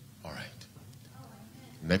 All right.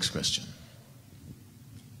 Next question.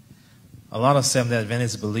 A lot of Seventh-day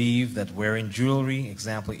Adventists believe that wearing jewelry,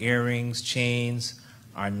 example earrings, chains,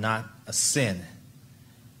 are not a sin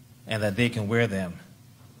and that they can wear them.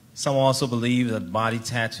 Some also believe that body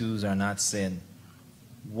tattoos are not sin.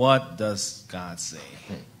 What does God say?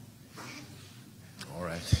 All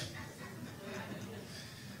right.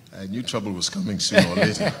 I knew trouble was coming sooner or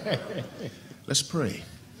later. Let's pray.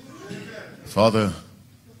 Father,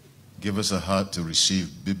 give us a heart to receive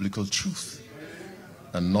biblical truth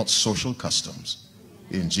and not social customs.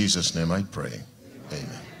 In Jesus' name I pray.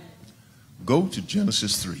 Amen. Go to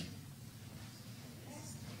Genesis 3.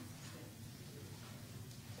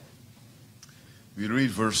 We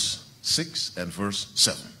read verse 6 and verse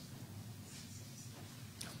 7.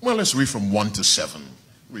 Well, let's read from 1 to 7.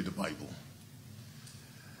 Read the Bible.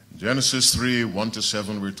 Genesis 3, 1 to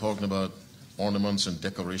 7, we're talking about ornaments and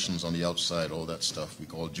decorations on the outside, all that stuff we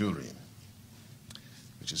call jewelry,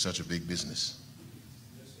 which is such a big business.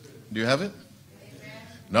 Do you have it?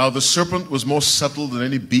 Now the serpent was more subtle than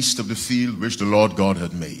any beast of the field which the Lord God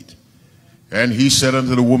had made. And he said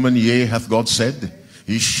unto the woman, Yea, hath God said,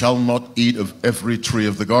 Ye shall not eat of every tree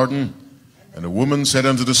of the garden. And the woman said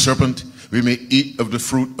unto the serpent, We may eat of the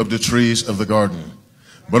fruit of the trees of the garden.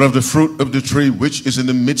 But of the fruit of the tree which is in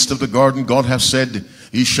the midst of the garden, God hath said,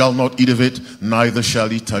 Ye shall not eat of it, neither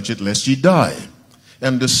shall ye touch it, lest ye die.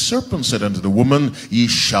 And the serpent said unto the woman, Ye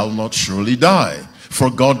shall not surely die. For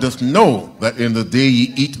God doth know that in the day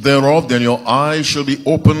ye eat thereof, then your eyes shall be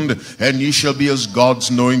opened, and ye shall be as gods,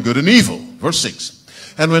 knowing good and evil. Verse 6.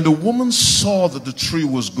 And when the woman saw that the tree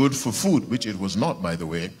was good for food, which it was not, by the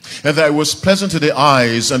way, and that it was pleasant to the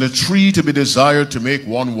eyes, and a tree to be desired to make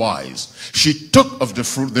one wise, she took of the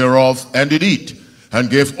fruit thereof, and did eat, and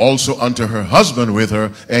gave also unto her husband with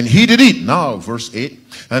her, and he did eat. Now, verse 8.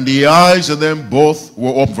 And the eyes of them both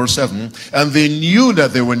were open, verse 7. And they knew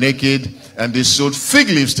that they were naked, and they sewed fig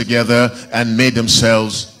leaves together, and made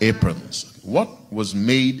themselves aprons. What was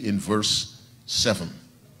made in verse 7?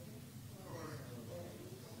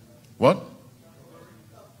 What?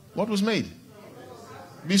 What was made?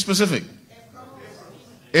 Be specific.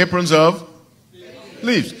 Aprons of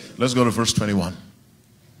leaves. Let's go to verse 21.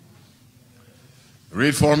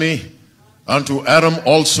 Read for me. Unto Adam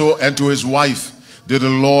also and to his wife did the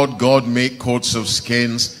Lord God make coats of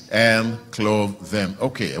skins and clothe them.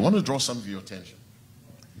 Okay, I want to draw some of your attention.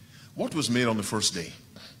 What was made on the first day?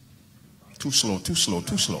 Too slow, too slow,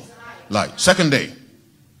 too slow. Light. Second day.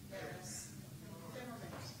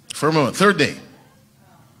 Firmament. Third day.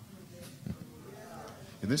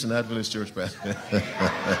 Is this an Adventist church, Pastor?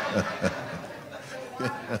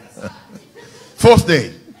 Fourth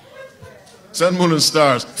day. Sun, moon, and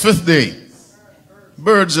stars. Fifth day.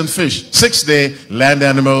 Birds and fish. Sixth day. Land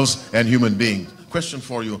animals and human beings. Question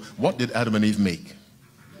for you. What did Adam and Eve make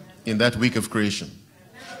in that week of creation?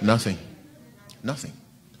 Nothing. Nothing.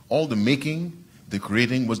 All the making, the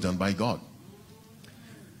creating was done by God.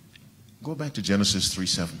 Go back to Genesis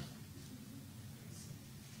 3:7.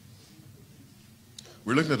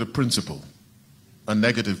 We're looking at a principle, a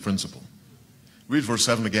negative principle. Read verse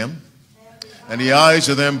 7 again. And the eyes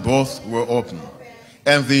of them both were open,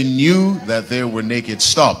 and they knew that they were naked.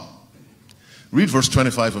 Stop. Read verse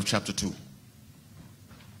 25 of chapter 2.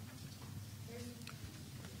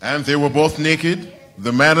 And they were both naked,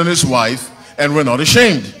 the man and his wife, and were not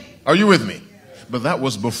ashamed. Are you with me? But that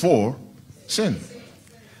was before sin.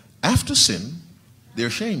 After sin, they're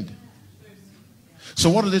ashamed. So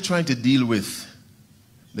what are they trying to deal with?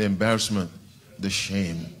 The embarrassment, the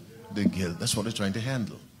shame, the guilt. That's what they're trying to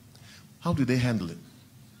handle. How do they handle it?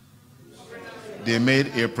 They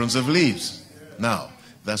made aprons of leaves. Now,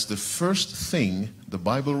 that's the first thing the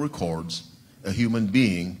Bible records a human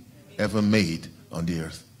being ever made on the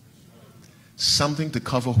earth. Something to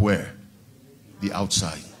cover where? The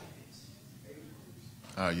outside.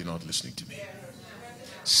 You're not listening to me.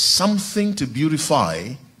 Something to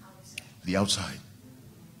beautify the outside.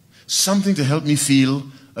 Something to help me feel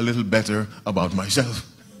a little better about myself.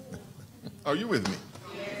 Are you with me?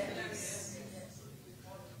 Yes.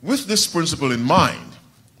 With this principle in mind,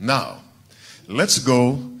 now, let's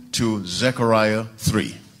go to Zechariah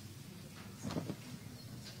 3.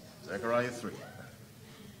 Zechariah 3.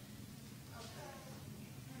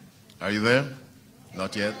 Are you there?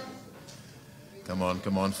 Not yet? Come on,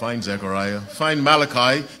 come on. Find Zechariah. Find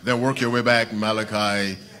Malachi, then work your way back.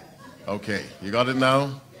 Malachi. Okay, you got it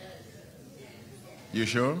now? You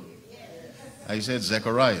sure? I said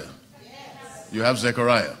Zechariah. You have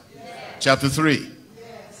Zechariah. Chapter 3.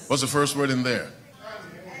 What's the first word in there?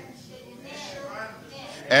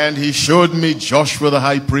 And he showed me Joshua the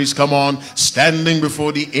high priest, come on, standing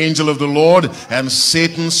before the angel of the Lord, and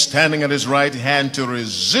Satan standing at his right hand to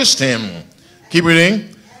resist him. Keep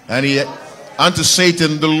reading. And he unto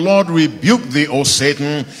Satan, the Lord rebuke thee, O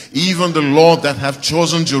Satan, even the Lord that hath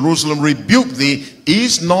chosen Jerusalem rebuke thee.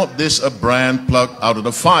 Is not this a brand plucked out of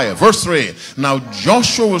the fire? Verse 3. Now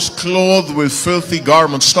Joshua was clothed with filthy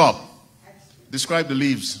garments. Stop. Describe the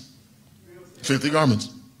leaves. Filthy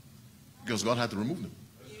garments. Because God had to remove them.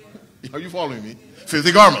 Are you following me?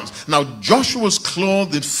 Filthy garments. Now Joshua was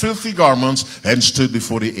clothed in filthy garments and stood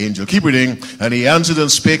before the angel. Keep reading. And he answered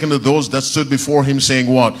and spake unto those that stood before him, saying,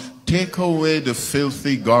 what? Take away the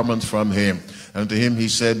filthy garments from him. And to him he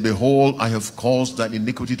said, behold, I have caused that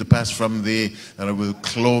iniquity to pass from thee, and I will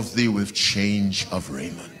clothe thee with change of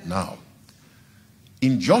raiment. Now,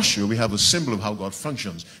 in Joshua we have a symbol of how God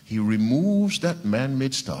functions. He removes that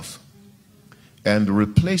man-made stuff and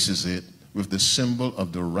replaces it with the symbol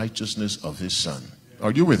of the righteousness of his son.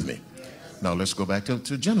 Are you with me? Now let's go back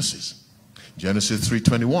to Genesis. Genesis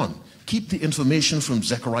 3:21. Keep the information from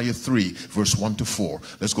Zechariah 3, verse 1 to 4.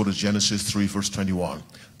 Let's go to Genesis 3, verse 21.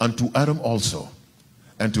 Unto Adam also,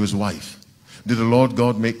 and to his wife, did the Lord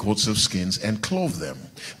God make coats of skins and clothe them.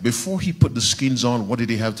 Before he put the skins on, what did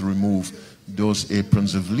he have to remove? Those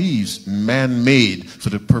aprons of leaves, man-made, for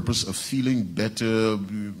the purpose of feeling better,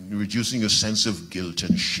 reducing a sense of guilt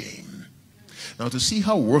and shame. Now, to see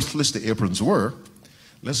how worthless the aprons were,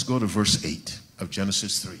 let's go to verse 8 of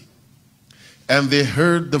Genesis 3. And they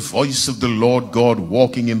heard the voice of the Lord God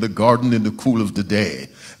walking in the garden in the cool of the day.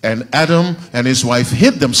 And Adam and his wife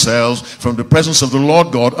hid themselves from the presence of the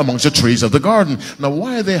Lord God amongst the trees of the garden. Now,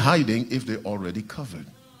 why are they hiding if they're already covered?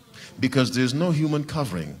 Because there's no human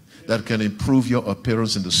covering that can improve your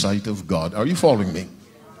appearance in the sight of God. Are you following me?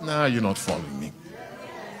 No, you're not following me.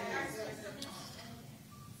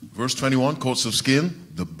 Verse 21, coats of skin,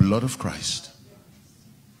 the blood of Christ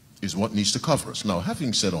is what needs to cover us. Now,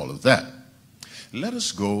 having said all of that, let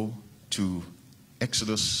us go to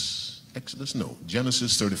Genesis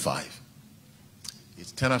 35.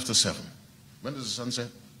 It's 10 after 7. When does the sun set?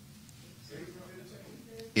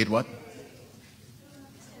 8 what?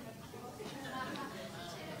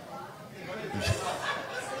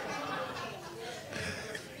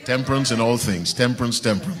 Temperance in all things. Temperance.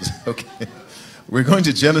 Okay. We're going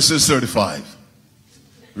to Genesis 35.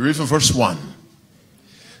 We read from verse 1.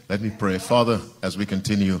 Let me pray. Father, as we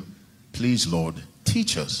continue, please, Lord,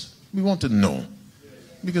 teach us. We want to know.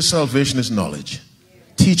 Because salvation is knowledge.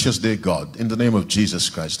 Teach us, dear God. In the name of Jesus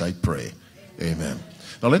Christ, I pray. Amen.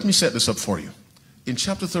 Now let me set this up for you. In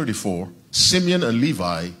chapter 34, Simeon and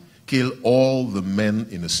Levi killed all the men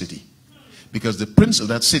in the city. Because the prince of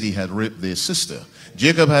that city had raped their sister.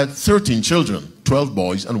 Jacob had 13 children, 12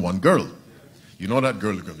 boys and 1 girl. You know that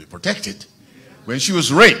girl is going to be protected. When she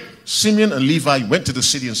was raped, Simeon and Levi went to the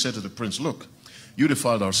city and said to the prince, look, you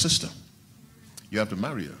defiled our sister. You have to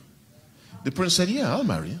marry her. The prince said, yeah, I'll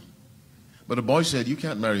marry her. But the boy said, you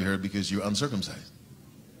can't marry her because you're uncircumcised.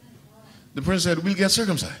 The prince said, we'll get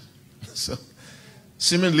circumcised. So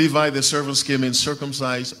Simeon and Levi, the servants, came in,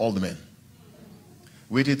 circumcised all the men.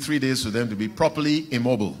 Waited 3 days for them to be properly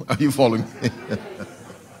immobile. Are you following me?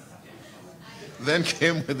 Then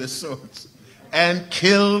came with the swords and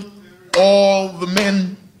killed all the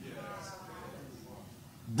men.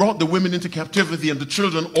 Brought the women into captivity and the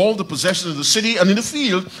children, all the possessions of the city and in the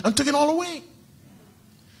field, and took it all away.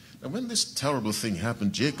 Now when this terrible thing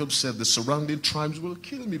happened, Jacob said, the surrounding tribes will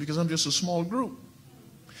kill me because I'm just a small group.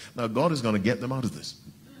 Now God is going to get them out of this.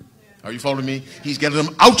 Are you following me? He's getting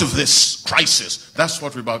them out of this crisis. That's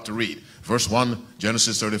what we're about to read. Verse 1,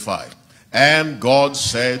 Genesis 35. And God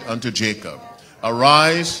said unto Jacob,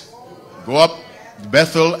 arise, go up to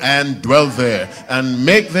Bethel and dwell there, and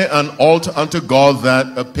make there an altar unto God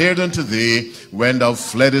that appeared unto thee when thou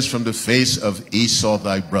fleddest from the face of Esau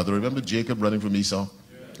thy brother. Remember Jacob running from Esau?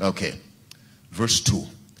 Okay. Verse 2.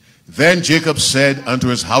 Then Jacob said unto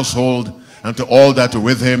his household and to all that were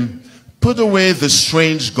with him, put away the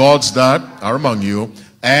strange gods that are among you,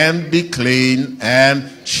 and be clean, and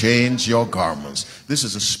change your garments. This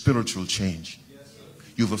is a spiritual change.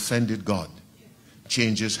 You've offended God.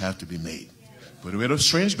 Changes have to be made. Put away the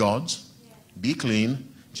strange gods, be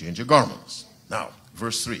clean, change your garments. Now,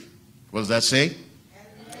 verse 3. What does that say?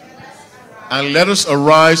 And let us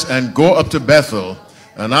arise and go up to Bethel,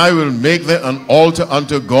 and I will make there an altar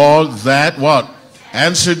unto God that, what?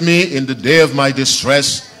 Answered me in the day of my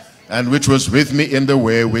distress, and which was with me in the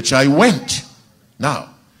way which I went.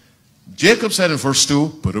 Now, Jacob said in verse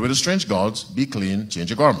 2, put away the strange gods, be clean, change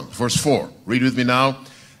your garments. Verse 4, read with me now.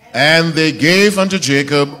 And they gave unto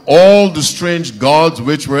Jacob all the strange gods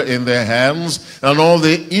which were in their hands, and all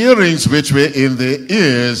the earrings which were in their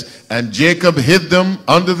ears. And Jacob hid them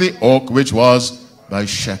under the oak which was by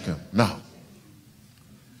Shechem. Now,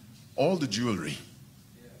 all the jewelry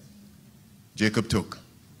Jacob took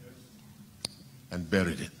and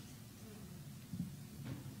buried it.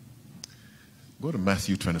 Go to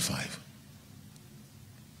Matthew 25.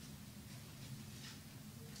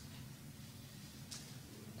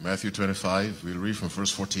 Matthew 25, we'll read from verse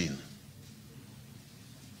 14.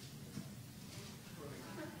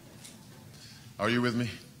 Are you with me?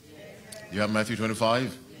 Yes. You have Matthew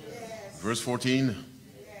 25? Yes. Verse 14?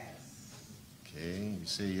 Yes. Okay, you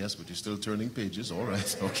say yes, but you're still turning pages. All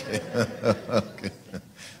right, okay. Okay.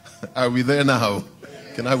 Are we there now?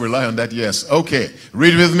 Can I rely on that? Yes. Okay,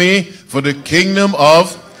 read with me. For the kingdom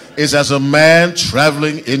of is as a man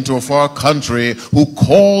traveling into a far country, who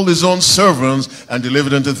called his own servants and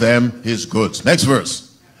delivered unto them his goods. Next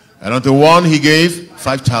verse. And unto one he gave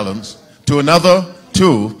 5 talents, to another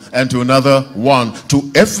 2, and to another 1,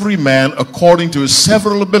 to every man according to his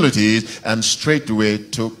several abilities, and straightway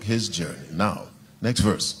took his journey. Now, next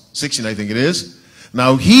verse, 16 I think it is.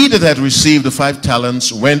 Now he that had received the 5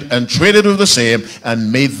 talents went and traded with the same,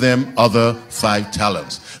 and made them other 5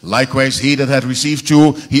 talents. Likewise he that had received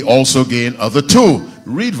 2, he also gained other 2.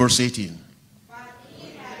 Read verse 18.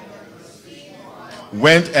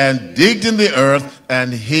 Went and digged in the earth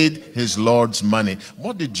and hid his Lord's money.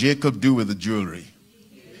 What did Jacob do with the jewelry?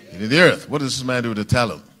 In the earth. What does this man do with the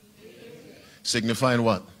talent? Signifying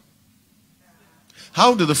what?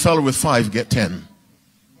 How did the fellow with 5 get 10?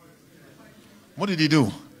 What did he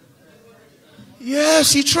do?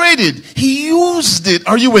 Yes, he traded. He used it.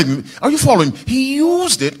 Are you with me? Are you following? He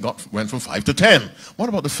used it. Went from 5 to 10. What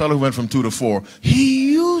about the fellow who went from 2 to 4?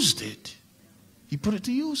 He used it. He put it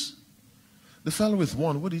to use. The fellow with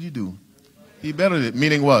 1, what did he do? He buried it.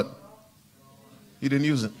 Meaning what? He didn't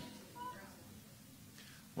use it.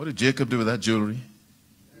 What did Jacob do with that jewelry?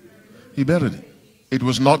 He buried it. It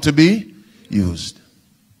was not to be used.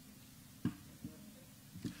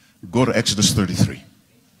 Go to Exodus 33.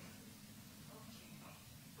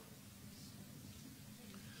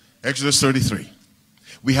 Exodus 33.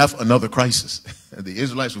 We have another crisis. The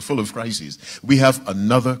Israelites were full of crises. We have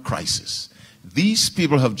another crisis. These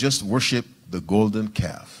people have just worshipped the golden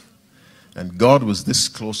calf, and God was this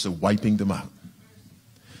close to wiping them out.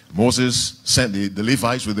 Moses sent the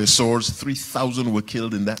Levites with their swords. 3,000 were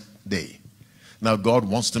killed in that day. Now God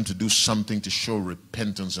wants them to do something to show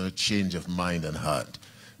repentance and a change of mind and heart.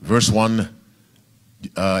 Verse 1,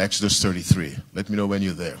 Exodus 33. Let me know when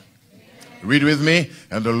you're there. Read with me.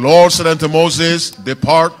 And the Lord said unto Moses,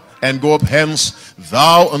 depart and go up hence,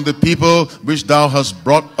 thou and the people which thou hast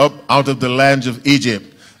brought up out of the land of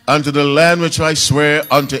Egypt, unto the land which I swear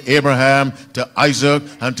unto Abraham, to Isaac,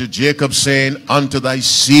 and to Jacob, saying, unto thy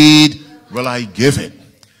seed will I give it.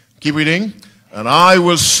 Keep reading. And I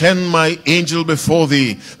will send my angel before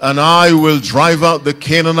thee, and I will drive out the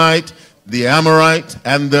Canaanite, the Amorite,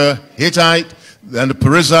 and the Hittite, and the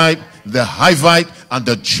Perizzite, the Hivite, and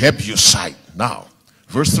the Jebusite. Now,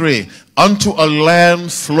 verse 3. Unto a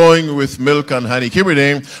land flowing with milk and honey. Keep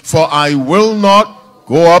reading. For I will not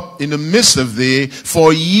go up in the midst of thee,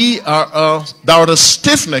 for thou art a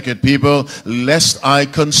stiff-necked people, lest I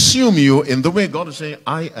consume you in the way. God is saying,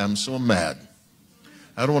 I am so mad.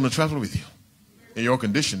 I don't want to travel with you in your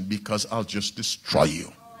condition, because I'll just destroy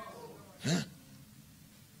you.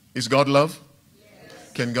 Is God love?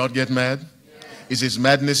 Yes. Can God get mad? Yes. Is his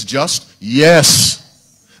madness just? Yes.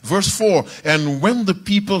 Verse 4, and when the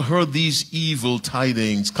people heard these evil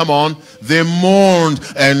tidings, come on, they mourned,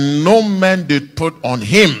 and no man did put on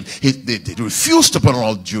him. They refused to put on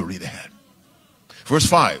all the jewelry they had. Verse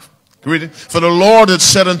 5, read it. For the Lord had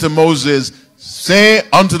said unto Moses, say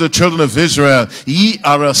unto the children of Israel, ye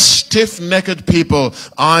are a stiff-necked people.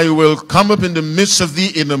 I will come up in the midst of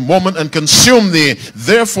thee in a moment and consume thee.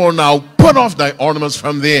 Therefore now put off thy ornaments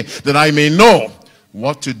from thee, that I may know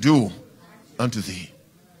what to do unto thee.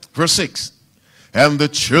 Verse 6. And the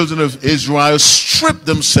children of Israel stripped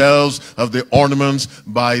themselves of their ornaments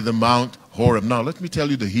by the Mount Horeb. Now let me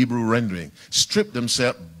tell you the Hebrew rendering. Strip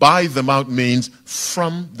themselves by the mount means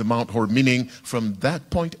from the Mount Horeb, meaning from that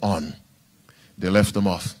point on. They left them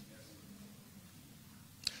off.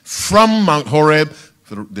 From Mount Horeb,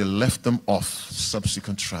 they left them off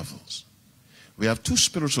subsequent travels. We have 2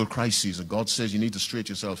 spiritual crises, and God says you need to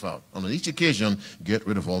straighten yourself out. On each occasion, get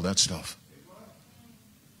rid of all that stuff.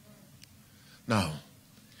 Now,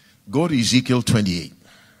 go to Ezekiel 28.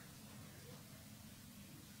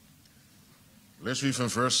 Let's read from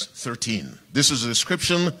verse 13. This is a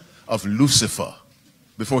description of Lucifer.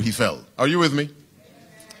 before he fell. Are you with me?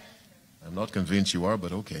 I'm not convinced you are,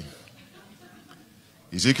 but okay.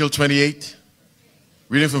 Ezekiel 28,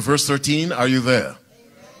 reading from verse 13. Are you there?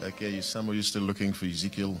 Okay, some of you still looking for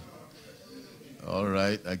Ezekiel. All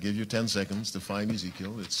right, I give you 10 seconds to find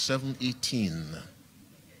Ezekiel. It's 7:18.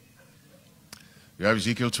 You have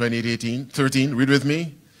Ezekiel 13. Read with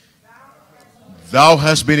me. Thou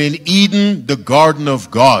hast been in Eden, the garden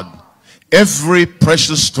of God. Every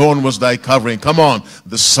precious stone was thy covering. Come on.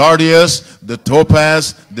 The sardius, the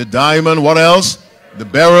topaz, the diamond. What else? The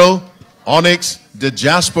beryl, onyx, the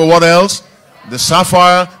jasper. What else? The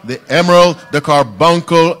sapphire, the emerald, the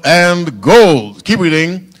carbuncle, and gold. Keep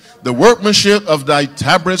reading. The workmanship of thy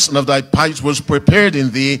tabrets and of thy pipes was prepared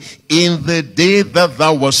in thee in the day that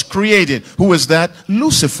thou wast created. Who is that?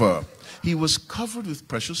 Lucifer. He was covered with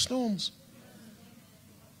precious stones.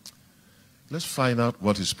 Let's find out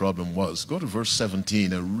what his problem was. Go to verse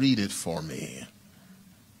 17 and read it for me.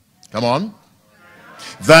 Come on.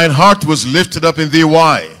 Thine heart was lifted up in thee.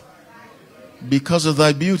 Why? Because of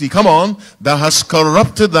thy beauty. Come on. Thou hast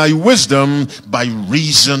corrupted thy wisdom by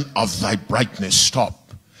reason of thy brightness. Stop.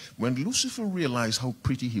 When Lucifer realized how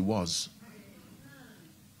pretty he was,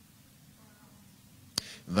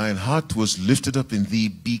 thine heart was lifted up in thee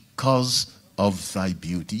because of thy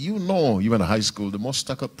beauty. You know, you went to high school, the most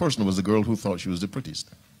stuck-up person was the girl who thought she was the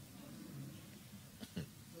prettiest.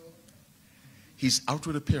 His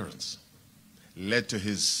outward appearance led to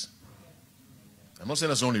his, I'm not saying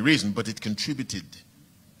that's the only reason, but it contributed.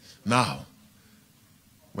 Now,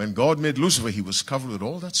 when God made Lucifer, he was covered with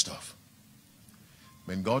all that stuff.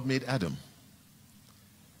 When God made Adam,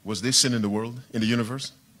 was there sin in the world, in the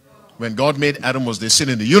universe? When God made Adam, was there sin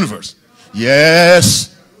in the universe?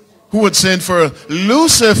 Yes. Who would sin for?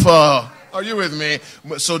 Lucifer. Are you with me?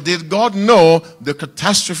 So did God know the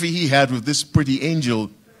catastrophe he had with this pretty angel?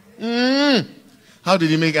 How did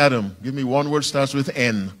he make Adam? Give me one word, starts with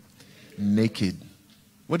N. Naked.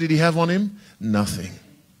 What did he have on him? Nothing.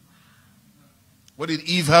 What did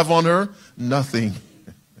Eve have on her? Nothing.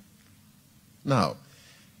 Now,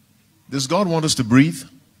 does God want us to breathe?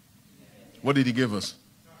 What did he give us?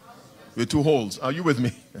 With 2 holes. Are you with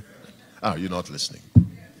me? You're not listening.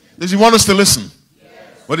 Does he want us to listen?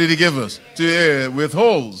 What did he give us? With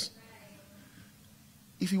holes.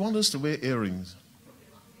 If he wants us to wear earrings,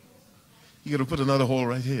 you got to put another hole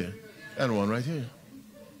right here and one right here.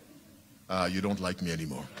 You don't like me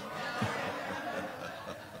anymore.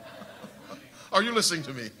 Are you listening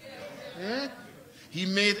to me? He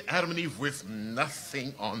made Adam and Eve with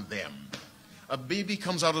nothing on them. A baby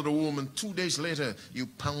comes out of the womb, and 2 days later, you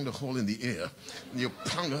pound a hole in the air. You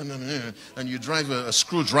pound and you drive a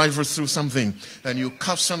screwdriver through something, and you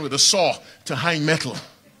cut something with a saw to hang metal.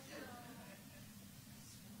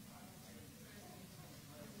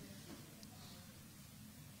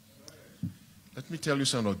 Let me tell you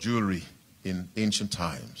something about jewelry in ancient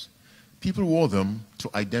times. People wore them to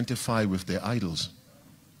identify with their idols.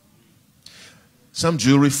 Some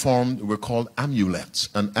jewelry formed were called amulets.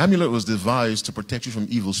 An amulet was devised to protect you from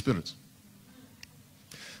evil spirits.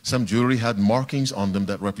 Some jewelry had markings on them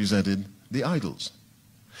that represented the idols.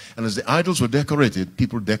 And as the idols were decorated,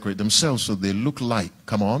 people decorate themselves so they look like,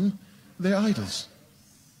 come on, their idols.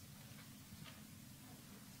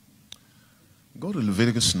 Go to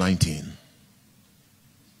Leviticus 19.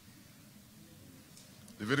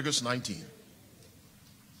 Leviticus 19.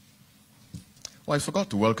 Oh, I forgot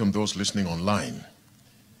to welcome those listening online.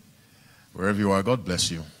 Wherever you are, God bless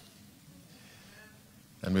you.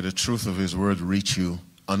 And may the truth of his word reach you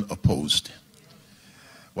unopposed.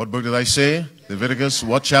 What book did I say? Leviticus,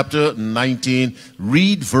 what chapter? 19.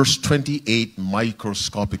 Read verse 28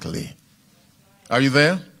 microscopically. Are you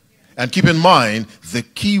there? And keep in mind, the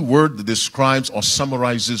key word that describes or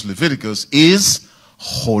summarizes Leviticus is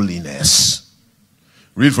holiness.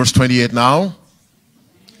 Read verse 28 now.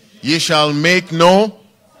 Ye shall make no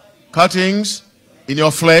cuttings in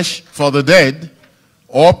your flesh for the dead,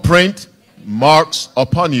 or print marks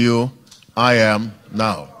upon you. I am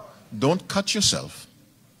now. Don't cut yourself.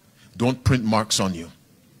 Don't print marks on you.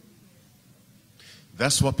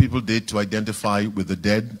 That's what people did to identify with the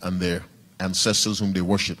dead and their ancestors whom they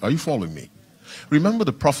worshiped. Are you following me? Remember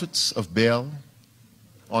the prophets of Baal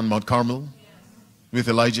on Mount Carmel with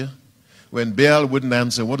Elijah? When Baal wouldn't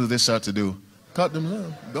answer, what did they start to do? Cut them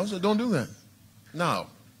down. God said, don't do that. Now,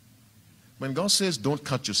 when God says don't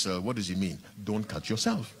cut yourself, what does he mean? Don't cut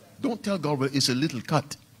yourself. Don't tell God, well, it's a little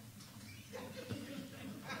cut.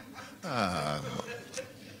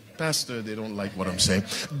 Pastor, they don't like what I'm saying.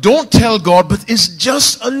 Don't tell God, but it's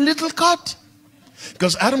just a little cut.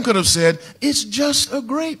 Because Adam could have said, it's just a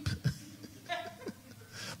grape.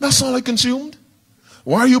 That's all I consumed.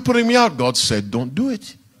 Why are you putting me out? God said, don't do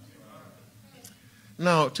it.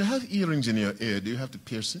 Now, to have earrings in your ear, do you have to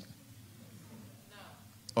pierce it?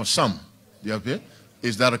 Or some? Do you have to pierce?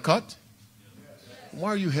 Is that a cut? Why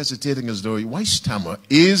are you hesitating as though, why stammer?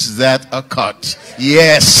 Is that a cut?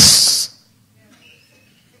 Yes.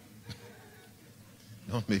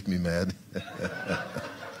 Don't make me mad.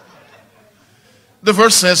 The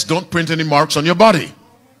verse says, don't print any marks on your body.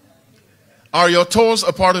 Are your toes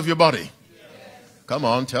a part of your body? Come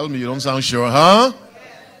on, tell me, you don't sound sure, huh?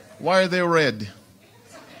 Why are they red?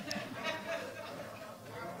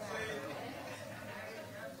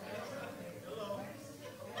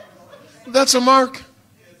 That's a mark.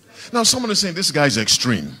 Now someone is saying this guy's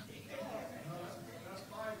extreme.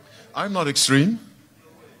 I'm not extreme.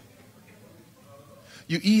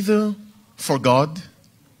 You either for God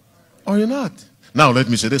or you're not. Now let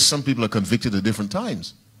me say this, some people are convicted at different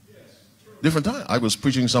times. Different time. I was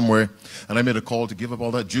preaching somewhere and I made a call to give up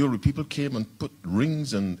all that jewelry. People came and put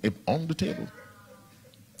rings and on the table.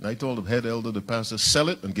 I told the head elder, the pastor, sell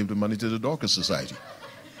it and give the money to the Dorcas Society.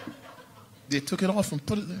 They took it off and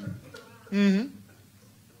put it there.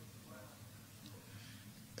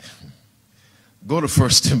 Go to 1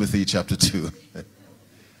 Timothy chapter 2.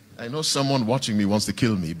 I know someone watching me wants to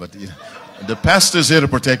kill me, but the pastor's here to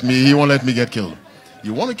protect me. He won't let me get killed.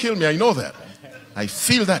 You want to kill me, I know that. I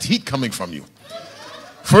feel that heat coming from you.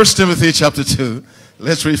 1 Timothy chapter 2.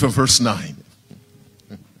 Let's read from verse 9.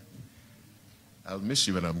 I'll miss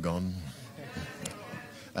you when I'm gone.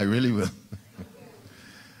 I really will.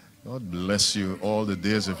 God bless you all the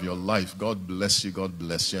days of your life. God bless you. God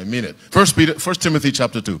bless you. I mean it. 1 Timothy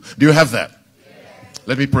chapter 2. Do you have that? Yes.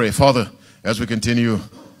 Let me pray. Father, as we continue,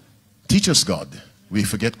 teach us, God. We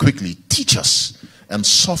forget quickly. Teach us and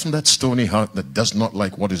soften that stony heart that does not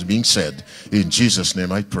like what is being said. In Jesus'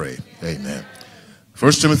 name I pray. Amen.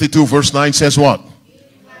 1 Timothy 2 verse 9 says what?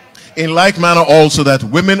 In like manner also that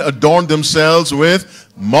women adorn themselves with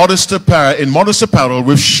modest apparel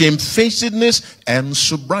with shamefacedness and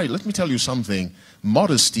sobriety. Let me tell you something.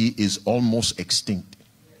 Modesty is almost extinct.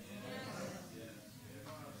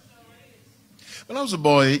 When I was a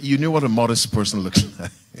boy, you knew what a modest person looked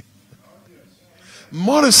like.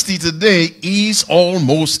 Modesty today is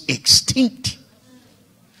almost extinct.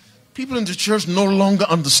 People in the church no longer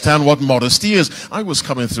understand what modesty is. I was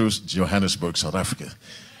coming through Johannesburg, South Africa.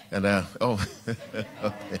 And,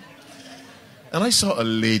 okay. And I saw a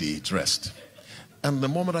lady dressed. And the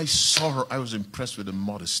moment I saw her, I was impressed with the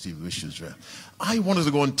modesty with which she was dressed. I wanted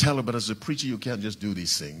to go and tell her, but as a preacher, you can't just do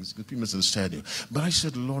these things. Because people misunderstand you. But I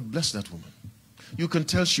said, Lord, bless that woman. You can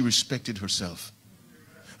tell she respected herself.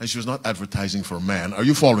 And she was not advertising for a man. Are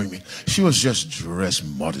you following me? She was just dressed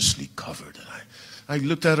modestly covered. And I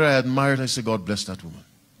looked at her, I admired her, I said, God bless that woman.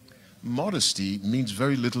 Modesty means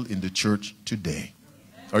very little in the church today.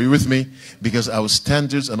 Are you with me? Because our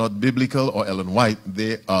standards are not biblical or Ellen White.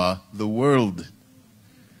 They are the world.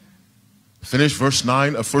 Finish verse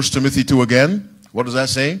 9 of 1 Timothy 2 again. What does that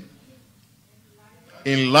say?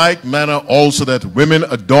 In like manner also that women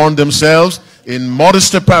adorn themselves in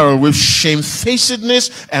modest apparel with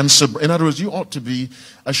shamefacedness and sobriety. In other words, you ought to be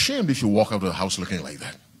ashamed if you walk out of the house looking like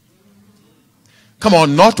that. Come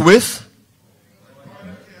on, not with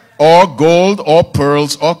or gold or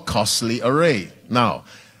pearls or costly array. Now,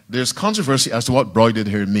 there's controversy as to what broidered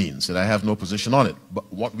hair means, and I have no position on it.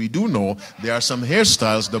 But what we do know, there are some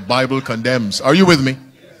hairstyles the Bible condemns. Are you with me?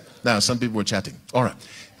 Now, some people were chatting. All right.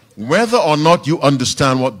 Whether or not you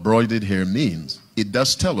understand what broidered hair means, it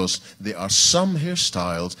does tell us there are some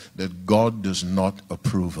hairstyles that God does not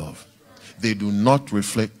approve of. They do not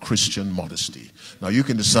reflect Christian modesty. Now, you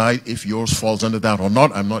can decide if yours falls under that or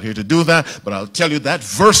not. I'm not here to do that, but I'll tell you that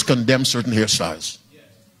verse condemns certain hairstyles.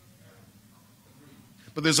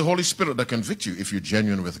 But there's a Holy Spirit that convicts you if you're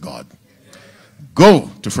genuine with God.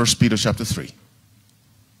 Go to 1 Peter chapter 3.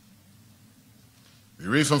 We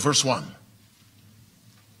read from verse 1.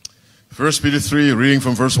 1 Peter 3, reading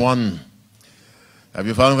from verse 1. Have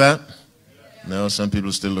you found that? No, some people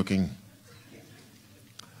are still looking.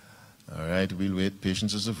 All right, we'll wait.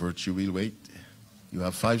 Patience is a virtue. We'll wait. You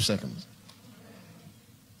have 5 seconds.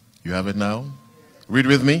 You have it now? Read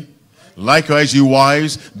with me. Likewise, you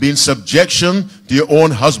wives, be in subjection to your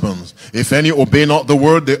own husbands. If any obey not the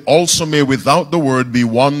word, they also may without the word be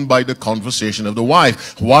won by the conversation of the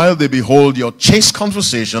wife, while they behold your chaste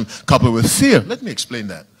conversation coupled with fear. Let me explain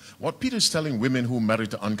that. What Peter is telling women who marry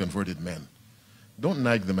to unconverted men, don't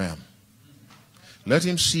nag the man. Let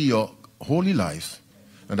him see your holy life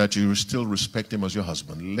and that you still respect him as your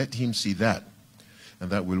husband. Let him see that,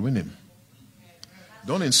 and that will win him.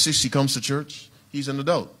 Don't insist he comes to church. He's an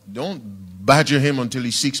adult. Don't badger him until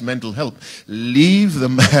he seeks mental help. Leave the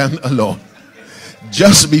man alone.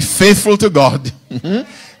 Just be faithful to God.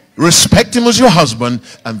 Respect him as your husband,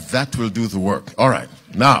 and that will do the work. All right.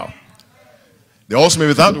 Now, they also may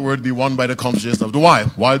without the word be won by the conversation of the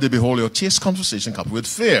wife, while they behold your chaste conversation coupled with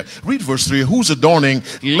fear. Read verse 3. Whose adorning?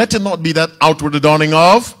 Let it not be that outward adorning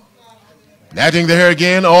of letting the hair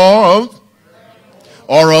again, or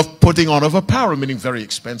of putting on of apparel, meaning very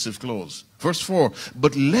expensive clothes. Verse 4.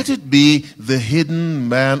 But let it be the hidden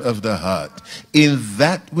man of the heart, in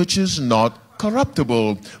that which is not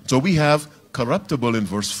corruptible. So we have corruptible in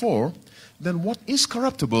verse 4. Then what is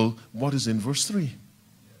corruptible? What is in verse 3?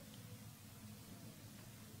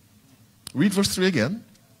 Read verse 3 again.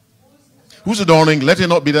 Whose adorning? Let it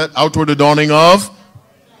not be that outward adorning of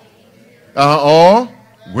or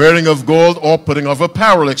wearing of gold, or putting of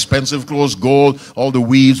apparel, expensive clothes, gold, all the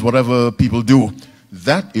weaves, whatever people do.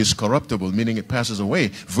 That is corruptible, meaning it passes away.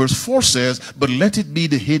 Verse 4 says, but let it be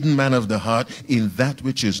the hidden man of the heart, in that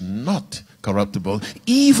which is not corruptible,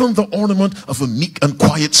 even the ornament of a meek and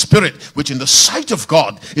quiet spirit, which in the sight of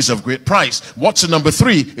God is of great price. What's in number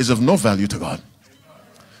 3 is of no value to God.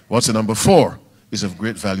 What's in number 4 is of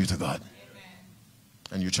great value to God.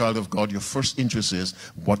 And you child of God, your first interest is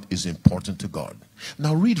what is important to God.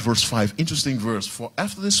 Now read verse 5, interesting verse. For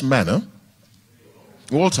after this manner,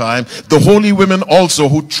 all time, the holy women also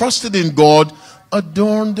who trusted in God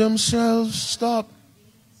adorned themselves. Stop.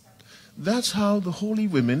 That's how the holy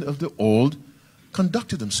women of the old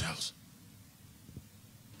conducted themselves.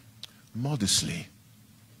 Modestly.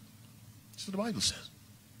 That's what the Bible says.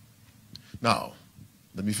 Now,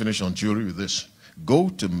 let me finish on jewelry with this. Go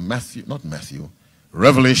to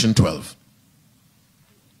Revelation 12.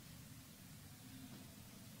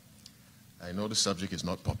 I know the subject is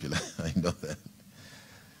not popular. I know that.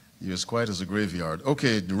 You're as quiet as a graveyard.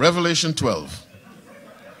 Okay, Revelation 12.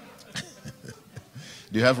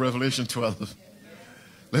 Do you have Revelation 12?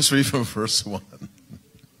 Let's read from verse 1.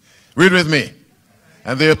 Read with me.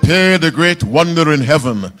 And there appeared a great wonder in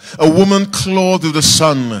heaven, a woman clothed with the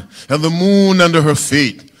sun, and the moon under her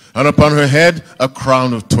feet, and upon her head a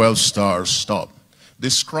crown of 12 stars. Stop.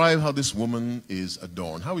 Describe how this woman is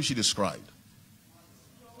adorned. How is she described?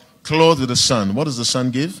 Clothed with the sun. What does the sun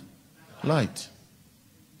give? Light.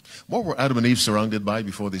 What were Adam and Eve surrounded by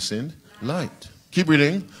before they sinned? Light. Keep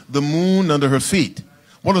reading. The moon under her feet.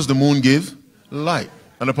 What does the moon give? Light.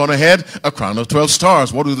 And upon her head, a crown of 12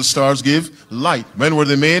 stars. What do the stars give? Light. When were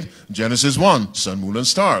they made? Genesis 1, sun, moon, and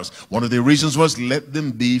stars. One of their reasons was, let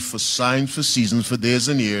them be for signs, for seasons, for days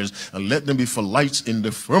and years, and let them be for lights in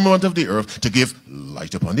the firmament of the earth, to give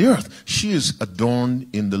light upon the earth. She is adorned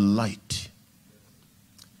in the light.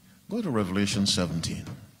 Go to Revelation 17.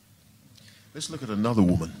 Let's look at another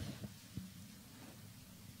woman.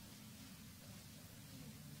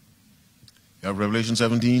 You have Revelation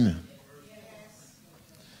 17?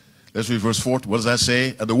 Let's read verse 4. What does that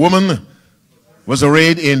say? And the woman was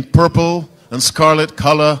arrayed in purple and scarlet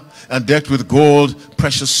color, and decked with gold,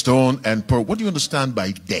 precious stone, and pearl. What do you understand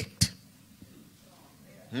by decked?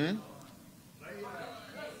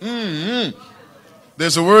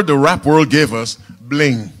 There's a word the rap world gave us,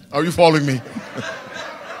 bling. Are you following me?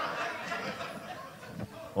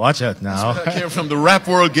 Watch out now. That's what I came from. The rap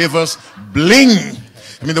world gave us bling.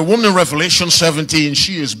 I mean, the woman in Revelation 17,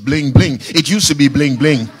 she is bling bling. It used to be bling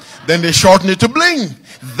bling. Then they shortened it to bling.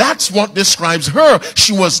 That's what describes her.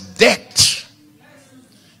 She was decked.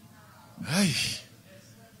 Hey,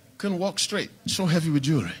 couldn't walk straight. So heavy with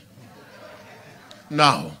jewelry.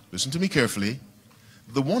 Now, listen to me carefully.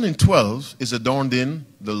 The one in 12 is adorned in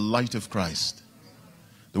the light of Christ.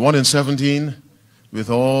 The one in 17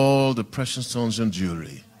 with all the precious stones and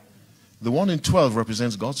jewelry. The one in 12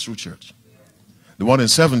 represents God's true church. The one in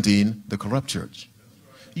 17, the corrupt church.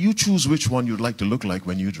 You choose which one you'd like to look like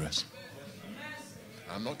when you dress.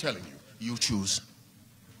 I'm not telling you. You choose.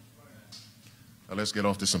 Now let's get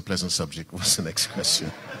off to some pleasant subject. What's the next question?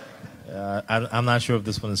 I'm not sure if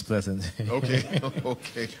this one is pleasant. Okay.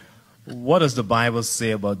 Okay. What does the Bible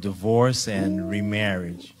say about divorce and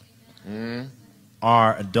remarriage?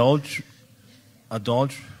 Are adultery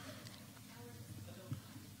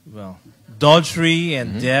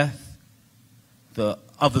and death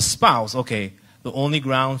of the spouse, okay, the only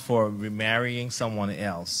ground for remarrying someone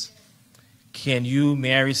else? Can you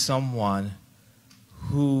marry someone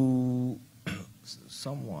who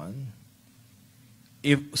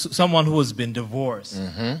has been divorced?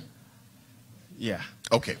 Yeah.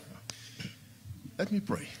 Okay. Let me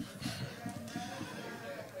pray.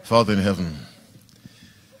 Father in heaven,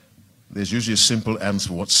 there's usually a simple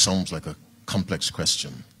answer what sounds like a complex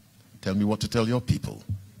question. Tell me what to tell your people.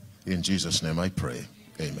 In Jesus' name I pray.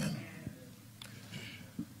 Amen.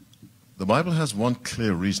 The Bible has one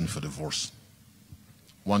clear reason for divorce.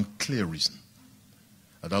 One clear reason.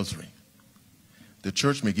 Adultery. The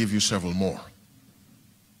church may give you several more.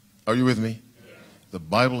 Are you with me? The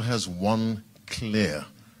Bible has one clear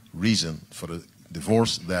reason for the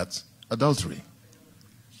divorce, that's adultery.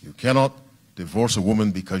 You cannot divorce a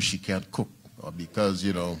woman because she can't cook or because,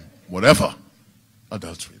 whatever.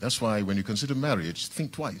 Adultery. That's why when you consider marriage,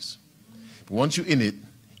 think twice. But once you're in it,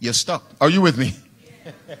 you're stuck. Are you with me?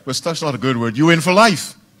 But stuck's not a good word. You're in for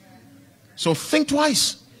life. So think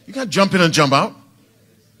twice. You can't jump in and jump out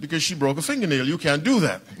because she broke a fingernail. You can't do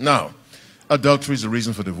that. Now, adultery is the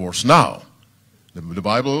reason for divorce. Now, the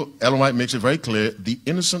Bible, Ellen White makes it very clear, the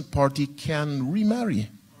innocent party can remarry.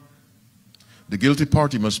 The guilty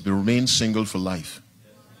party must remain single for life.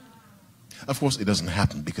 Of course, it doesn't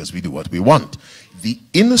happen because we do what we want. The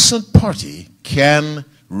innocent party can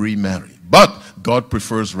remarry. But God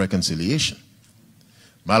prefers reconciliation.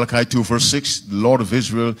 Malachi 2 verse 6, the Lord of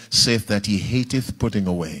Israel saith that he hateth putting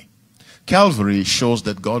away. Calvary shows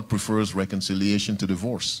that God prefers reconciliation to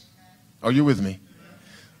divorce. Are you with me?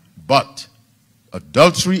 But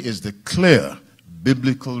adultery is the clear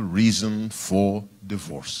biblical reason for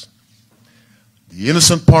divorce. The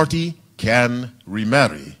innocent party can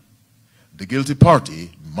remarry. The guilty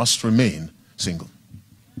party must remain single.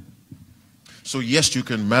 So yes, you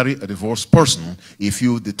can marry a divorced person if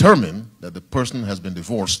you determine that the person has been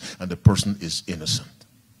divorced and the person is innocent.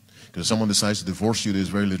 Because if someone decides to divorce you, there's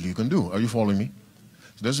very little you can do. Are you following me?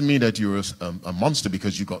 It doesn't mean that you're a monster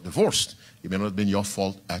because you got divorced. It may not have been your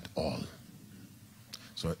fault at all.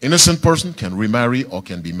 So an innocent person can remarry or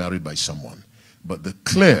can be married by someone. But the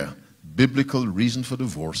clear biblical reason for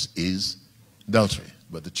divorce is adultery.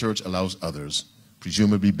 But the church allows others,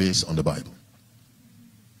 presumably based on the Bible.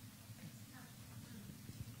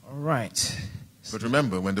 All right. But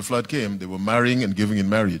remember, when the flood came, they were marrying and giving in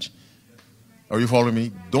marriage. Are you following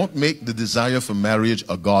me? Don't make the desire for marriage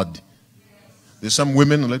a god. There's some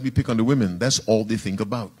women, and let me pick on the women, that's all they think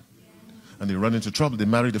about. And they run into trouble. They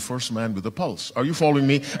marry the first man with a pulse. Are you following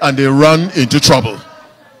me? And they run into trouble.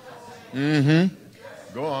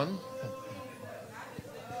 Go on.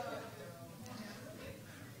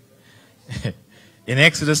 In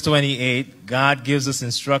Exodus 28, God gives us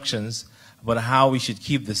instructions about how we should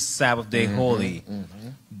keep the Sabbath day holy.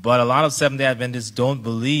 But a lot of Seventh-day Adventists don't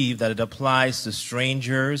believe that it applies to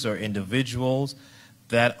strangers or individuals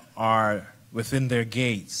that are within their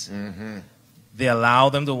gates. They allow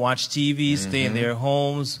them to watch TV, stay in their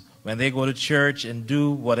homes when they go to church and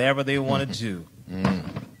do whatever they want to do.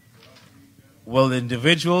 Will the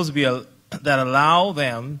individuals that allow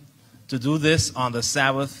them to do this on the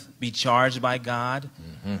Sabbath be charged by God?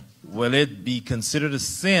 Will it be considered a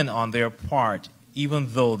sin on their part, even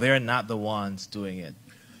though they're not the ones doing it?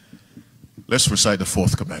 Let's recite the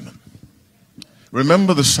fourth commandment.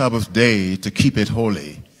 Remember the Sabbath day to keep it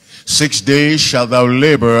holy. 6 days shalt thou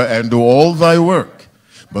labor and do all thy work.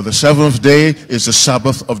 But the seventh day is the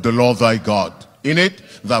Sabbath of the Lord thy God. In it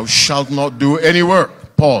thou shalt not do any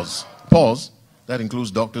work. Pause. Pause. That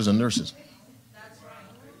includes doctors and nurses.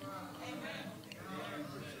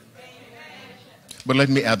 But let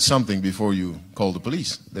me add something before you call the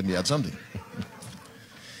police. Let me add something.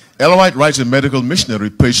 Ellen White writes in Medical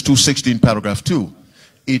Missionary, page 216, paragraph 2.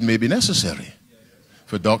 It may be necessary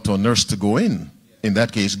for doctor or nurse to go in. In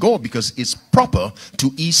that case, go, because it's proper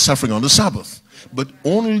to ease suffering on the Sabbath. But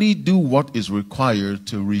only do what is required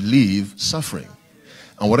to relieve suffering.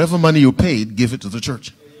 And whatever money you paid, give it to the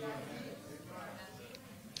church.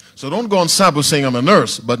 So don't go on Sabbath saying I'm a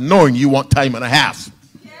nurse, but knowing you want time and a half.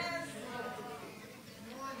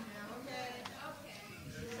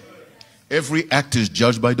 Every act is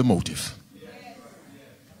judged by the motive.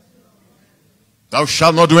 Thou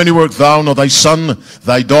shalt not do any work, thou, nor thy son,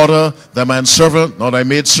 thy daughter, thy manservant, nor thy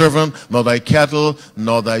maidservant, nor thy cattle,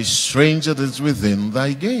 nor thy stranger that is within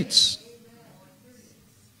thy gates.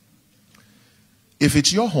 If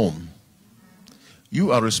it's your home,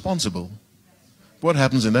 you are responsible for what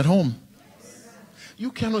happens in that home.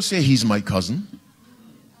 You cannot say he's my cousin,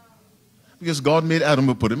 because God made Adam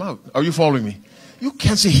and put him out. Are you following me? You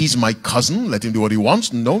can't say he's my cousin, let him do what he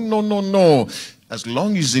wants. No, no, no, no. As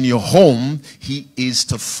long as he's in your home, he is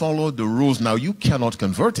to follow the rules. Now, you cannot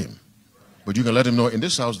convert him, but you can let him know in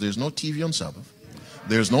this house there's no TV on Sabbath.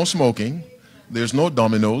 There's no smoking. There's no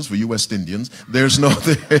dominoes for you West Indians. There's no,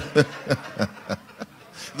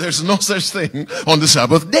 there's no such thing on the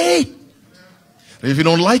Sabbath day. If you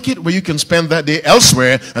don't like it, well, you can spend that day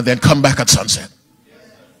elsewhere and then come back at sunset.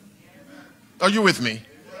 Are you with me?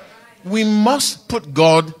 We must put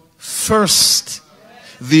God first.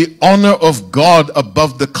 the honor of God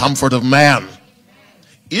above the comfort of man.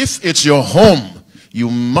 If it's your home, you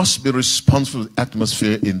must be responsible for the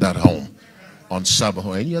atmosphere in that home on Sabbath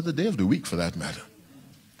or any other day of the week for that matter.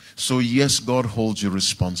 So yes, God holds you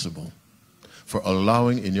responsible for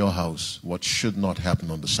allowing in your house what should not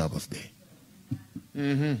happen on the Sabbath day.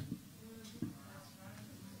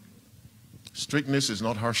 Strictness is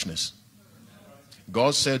not harshness.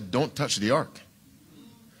 God said, don't touch the ark.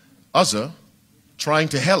 Uzzah, trying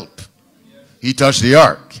to help, he touched the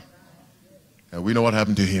ark. And we know what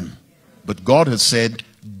happened to him. But God has said,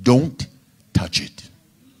 don't touch it.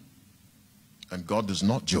 And God does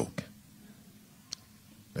not joke.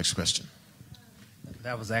 Next question.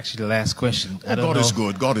 That was actually the last question. Oh, God is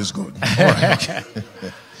good. God is good. All right.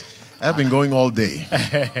 I've been going all day.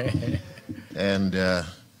 And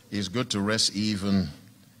it's good to rest even.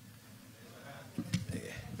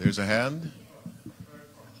 There's a hand.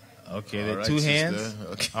 Okay, there are right, two sister. hands.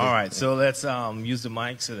 Okay. All right, so let's use the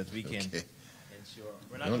mic so that we can Okay. ensure.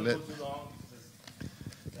 We're not going to go too long.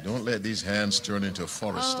 Don't let these hands turn into a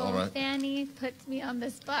forest. Oh, All right. Fanny puts me on the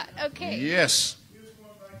spot. Okay. Yes.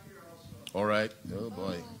 All right. Oh,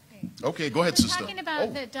 boy. Okay. Okay, go ahead, We're sister. talking about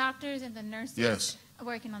Oh, the doctors and the nurses yes.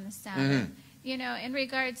 working on the Sabbath. You know, in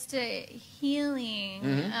regards to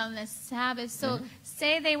healing on the Sabbath. So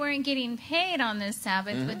say they weren't getting paid on the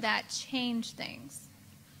Sabbath, would that change things?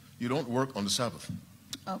 You don't work on the Sabbath.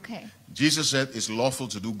 Okay. Jesus said it's lawful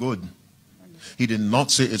to do good. He did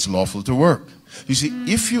not say it's lawful to work. You see,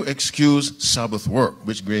 if you excuse Sabbath work,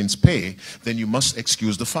 which gains pay, then you must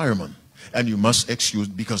excuse the fireman. And you must excuse,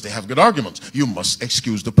 because they have good arguments, you must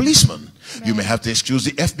excuse the policeman. Right. You may have to excuse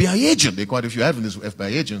the FBI agent. There are quite a few Adventist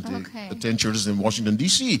FBI agents. Okay. They attend churches in Washington,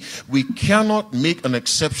 D.C. We cannot make an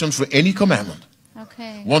exception for any commandment.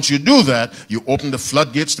 Okay. Once you do that, you open the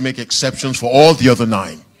floodgates to make exceptions for all the other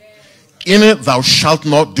 9. In it, thou shalt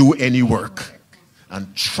not do any work.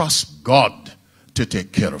 And trust God to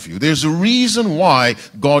take care of you. There's a reason why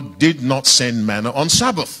God did not send manna on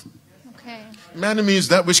Sabbath. Okay. Manna means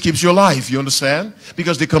that which keeps you alive, you understand?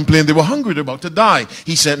 Because they complained they were hungry, they're about to die.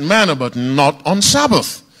 He sent manna, but not on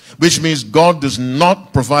Sabbath. Which means God does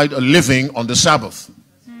not provide a living on the Sabbath.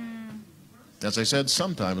 As I said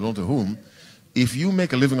sometime, I don't know to whom, if you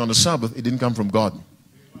make a living on the Sabbath, it didn't come from God.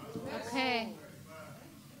 Okay.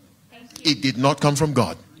 It did not come from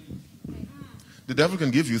God. The devil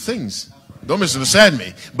can give you things. Don't misunderstand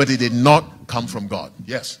me. But it did not come from God.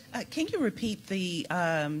 Yes. Can you repeat the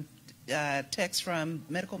text from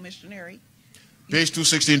Medical Missionary? Page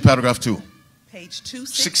 216, paragraph 2. Page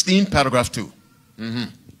 216. 16, paragraph 2.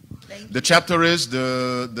 The chapter is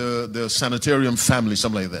the sanitarium family,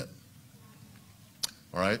 something like that.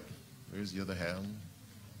 All right. Where's the other hand?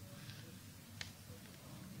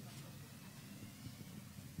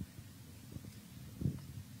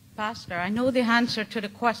 Pastor, I know the answer to the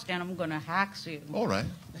question I'm going to ask you. All right.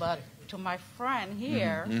 But to my friend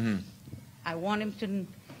here, I want him to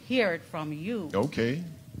hear it from you. Okay.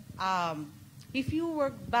 If you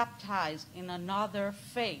were baptized in another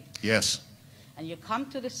faith Yes. and you come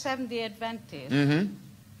to the Seventh-day Adventist,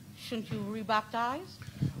 shouldn't you rebaptize?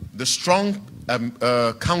 The strong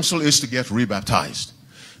counsel is to get rebaptized.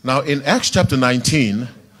 Now, in Acts chapter 19,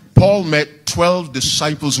 Paul met 12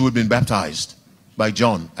 disciples who had been baptized by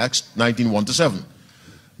John. Acts 19, 1-7.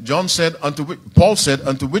 Paul said,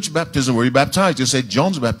 unto which baptism were you baptized? They said,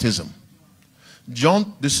 John's baptism.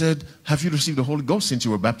 They said, have you received the Holy Ghost since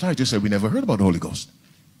you were baptized? They said, we never heard about the Holy Ghost.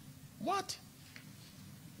 What?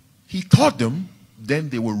 He taught them, then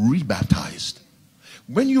they were rebaptized.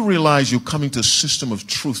 When you realize you're coming to a system of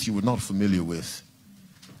truth you were not familiar with,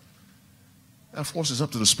 of course it's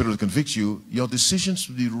up to the Spirit to convict you. Your decision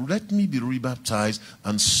should be, let me be rebaptized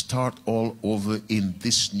and start all over in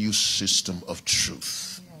this new system of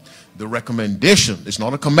truth. The recommendation, it's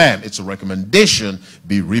not a command, it's a recommendation,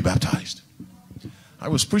 be rebaptized. I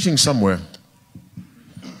was preaching somewhere,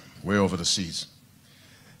 way over the seas.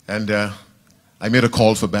 And I made a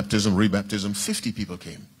call for baptism, rebaptism. 50 people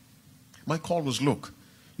came. My call was, look,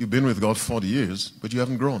 you've been with God 40 years, but you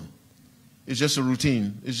haven't grown. It's just a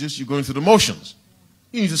routine. It's just you're going through the motions.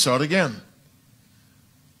 You need to start again.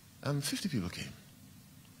 And 50 people came.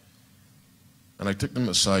 And I took them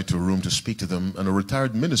aside to a room to speak to them, and a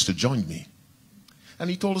retired minister joined me. And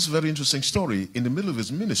he told us a very interesting story. In the middle of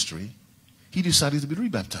his ministry, he decided to be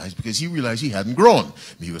rebaptized because he realized he hadn't grown.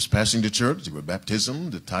 He was passing the church, there were baptism,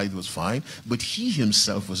 the tithe was fine, but he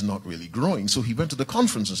himself was not really growing. So he went to the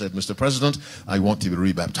conference and said, Mr. President, I want to be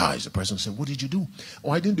rebaptized. The president said, what did you do? Oh,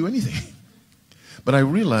 I didn't do anything. But I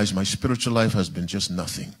realized my spiritual life has been just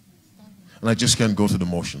nothing. and I just can't go through the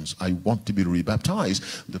motions. I want to be rebaptized.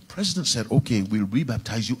 The president said, okay, we'll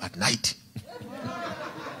rebaptize you at night.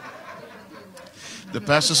 The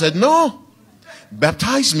pastor said, no,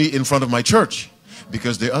 baptize me in front of my church,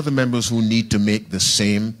 because there are other members who need to make the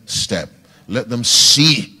same step. Let them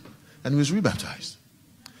see. And he was rebaptized.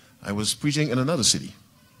 I was preaching in another city.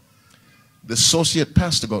 The associate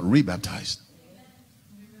pastor got rebaptized.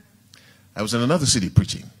 I was in another city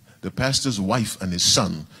preaching. The pastor's wife and his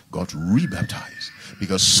son got rebaptized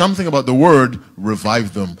because something about the word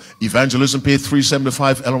revived them. Evangelism, page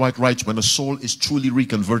 375, Ellen White writes, when a soul is truly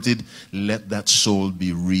reconverted, let that soul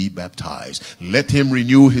be rebaptized. Let him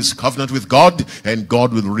renew his covenant with God, and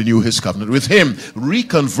God will renew his covenant with him.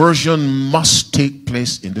 Reconversion must take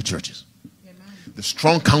place in the churches. Amen. The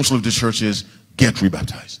strong counsel of the church is, get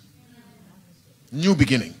rebaptized. New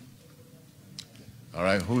beginning. All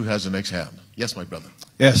right, who has the next hand? Yes, my brother.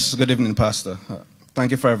 Yes, good evening, Pastor.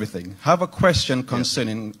 Thank you for everything. I have a question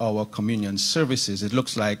concerning our communion services. It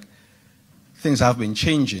looks like things have been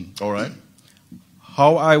changing. All right.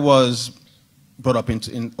 How I was brought up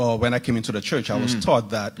or when I came into the church, I was taught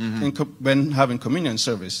that when having communion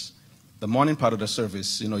service, the morning part of the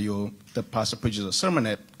service, the pastor preaches a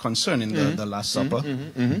sermonette concerning the Last Supper,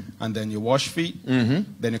 and then you wash feet,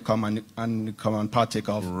 then you come and partake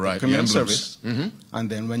of communion service, and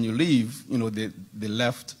then when you leave, they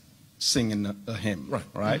left singing a hymn,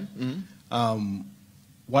 right?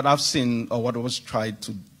 What I've seen, or what was tried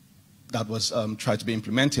to be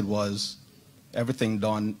implemented was everything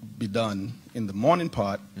be done in the morning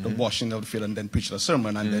part, the washing of the feet, and then preach the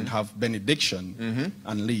sermon, and then have benediction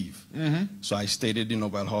and leave. So I stated,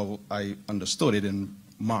 how I understood it in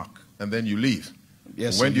Mark. And then you leave.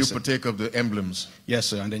 Yes. When do you partake of the emblems? Yes,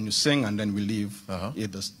 sir. And then you sing, and then we leave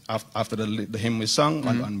after the hymn is sung,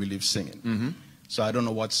 and we leave singing. So I don't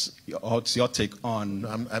know what's your take on.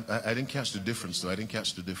 I didn't catch the difference, though. I didn't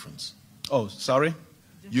catch the difference. Oh, sorry.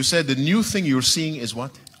 You said the new thing you're seeing is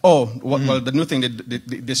what? Oh, well, the new thing,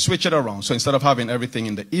 they switch it around. So instead of having everything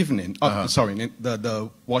in the evening, the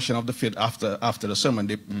washing of the feet after the sermon,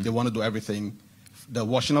 they want to do everything, the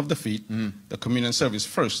washing of the feet, the communion service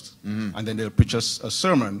first, and then they'll preach a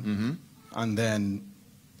sermon, and then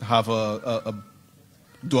have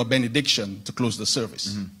do a benediction to close the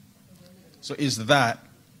service. So is that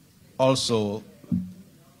also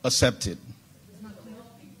accepted?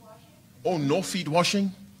 Oh, no feet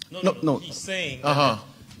washing? No. He's saying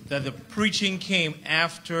that the preaching came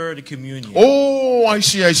after the communion. Oh, I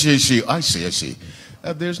see.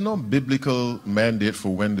 There's no biblical mandate for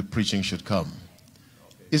when the preaching should come.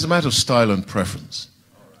 It's a matter of style and preference.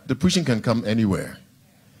 The preaching can come anywhere.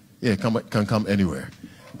 Yeah, can come anywhere.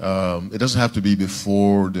 It doesn't have to be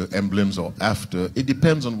before the emblems or after. It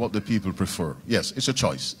depends on what the people prefer. Yes, it's a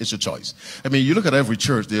choice. It's a choice. I mean, you look at every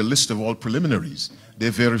church, there are a list of all preliminaries. They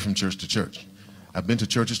vary from church to church. I've been to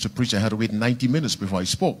churches to preach. I had to wait 90 minutes before I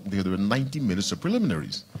spoke because there were 90 minutes of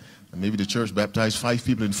preliminaries. And maybe the church baptized 5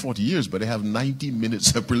 people in 40 years, but they have 90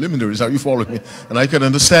 minutes of preliminaries. Are you following me? And I can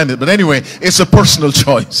understand it. But anyway, it's a personal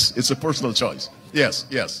choice. It's a personal choice. Yes.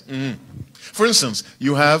 For instance,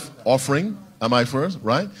 you have offering. Am I first?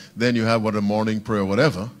 Right? Then you have a morning prayer or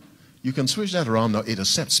whatever. You can switch that around now. It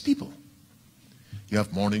accepts people. You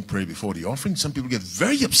have morning prayer before the offering. Some people get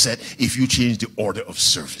very upset if you change the order of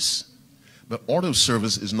service. The order of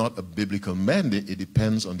service is not a biblical mandate. It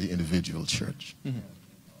depends on the individual church. Thank you.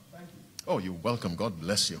 Oh, you're welcome. God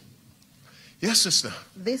bless you. Yes, sister.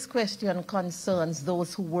 This question concerns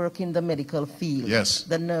those who work in the medical field. Yes.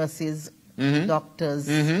 The nurses, doctors.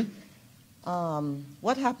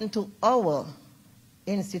 What happened to our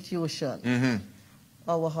institution,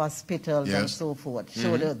 our hospitals and so forth?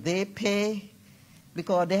 Should they pay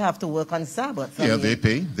because they have to work on Sabbath? Yeah, they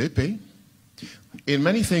pay. In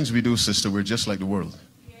many things we do, sister, we're just like the world.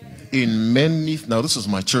 Now this is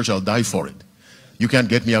my church, I'll die for it. You can't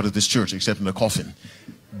get me out of this church except in a coffin.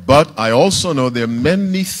 But I also know there are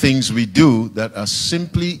many things we do that are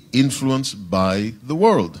simply influenced by the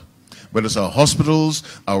world. Whether it's our hospitals,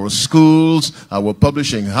 our schools, our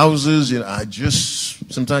publishing houses,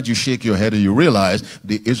 sometimes you shake your head and you realize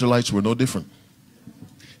the Israelites were no different.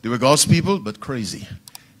 They were God's people, but crazy.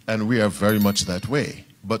 And we are very much that way.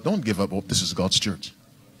 But don't give up hope. This is God's church.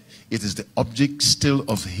 It is the object still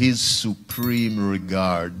of His supreme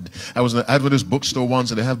regard. I was in an Adventist bookstore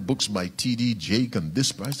once, and they have books by T.D. Jake and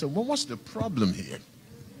this. I said, well, what's the problem here?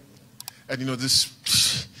 And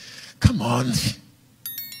come on.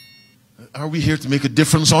 Are we here to make a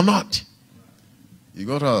difference or not? You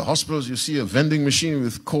go to hospitals, you see a vending machine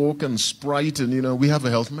with Coke and Sprite, and we have a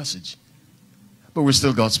health message. But we're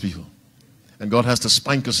still God's people. And God has to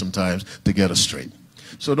spank us sometimes to get us straight.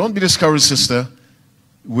 So don't be discouraged, sister.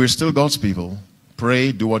 We're still God's people.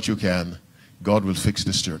 Pray, do what you can. God will fix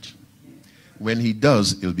this church. When he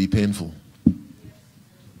does, it'll be painful.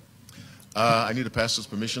 I need a pastor's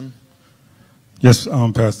permission. Yes,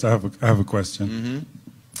 Pastor, I have a question.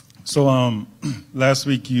 So last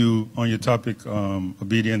week on your topic,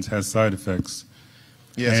 obedience has side effects.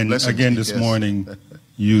 Yes, and again this morning,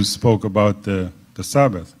 you spoke about the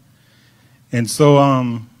Sabbath. And so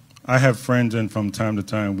I have friends, and from time to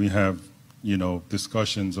time we have,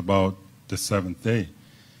 discussions about the seventh day.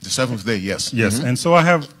 The seventh day, yes. Yes, and so I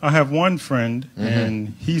have one friend,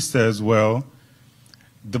 and he says, well,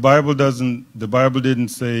 the Bible didn't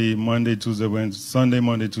say Monday, Tuesday, Wednesday, Sunday,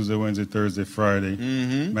 Monday, Tuesday, Wednesday, Thursday, Friday.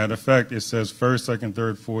 Matter of fact, it says first, second,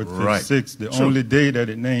 third, fourth, fifth, sixth. The only day that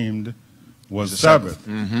it named was Sabbath.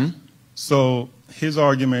 So his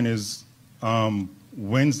argument is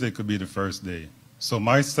Wednesday could be the first day. So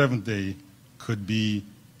my seventh day could be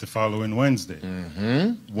the following Wednesday.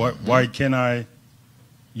 Why can't I,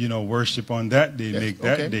 worship on that day, make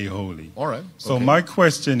that day holy? All right. So my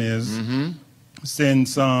question is,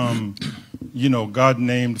 since, God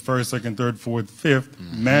named first, second, third, fourth, fifth,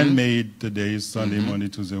 man made the days Sunday, Monday,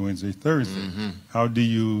 Tuesday, Wednesday, Thursday. How do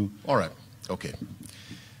you... All right. Okay.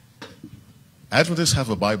 Adventists have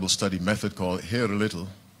a Bible study method called here a little,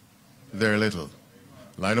 there a little.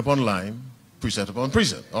 Line upon line, precept upon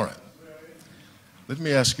precept. All right. Let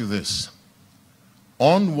me ask you this.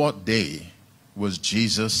 On what day did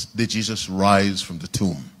Jesus rise from the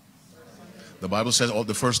tomb? The Bible says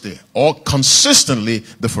the first day. Or consistently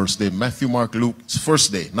the first day. Matthew, Mark, Luke's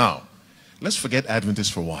first day. Now, let's forget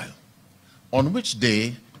Adventists for a while. On which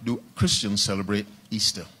day do Christians celebrate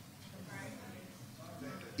Easter?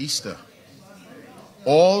 Easter.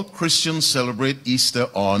 All Christians celebrate Easter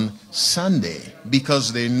on Sunday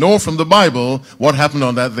because they know from the Bible what happened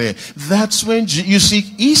on that day. That's when you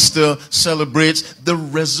see Easter celebrates the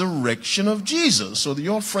resurrection of Jesus. So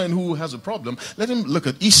your friend who has a problem, let him look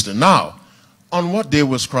at Easter. Now, on what day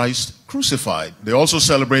was Christ crucified? They also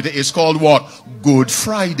celebrated, it's called what? Good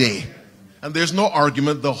Friday. And there's no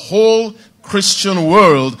argument. The whole Christian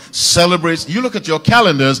world celebrates. You look at your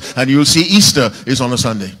calendars and you'll see Easter is on a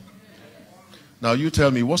Sunday. Now you tell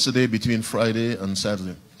me, what's the day between Friday and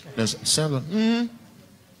Saturday? There's Saturday.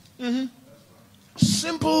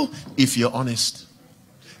 Simple if you're honest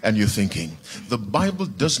and you're thinking. The Bible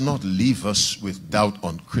does not leave us with doubt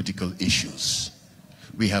on critical issues.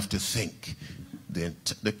 We have to think.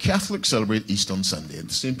 The Catholics celebrate Easter on Sunday.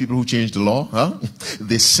 The same people who changed the law,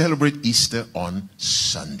 they celebrate Easter on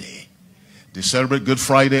Sunday. They celebrate Good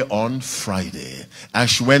Friday on Friday,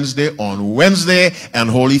 Ash Wednesday on Wednesday, and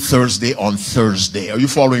Holy Thursday on Thursday. Are you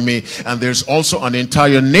following me? And there's also an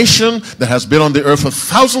entire nation that has been on the earth for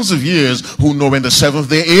thousands of years who know when the seventh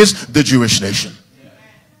day is, the Jewish nation.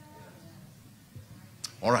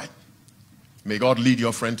 All right. May God lead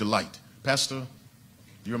your friend to light. Pastor,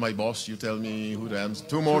 you're my boss. You tell me who to answer.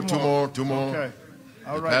 Two more. Okay.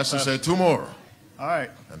 All right. Pastor said two more. All right.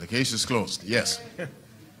 And the case is closed. Yes.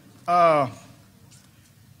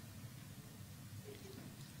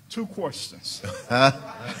 Two questions.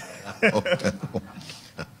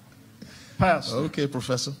 Pastor. Okay,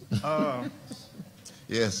 Professor.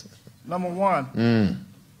 Yes. Number one,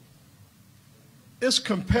 is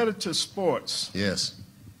competitive sports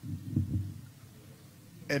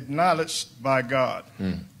acknowledged by God?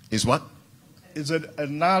 Is what? Is it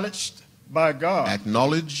acknowledged by God?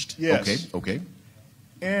 Acknowledged? Yes. Okay.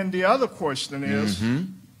 And the other question is,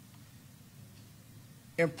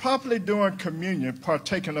 in properly doing communion,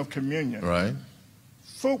 partaking of communion, right,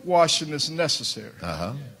 foot washing is necessary.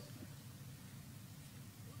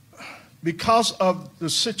 Because of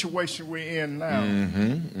the situation we're in now,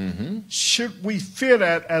 should we fear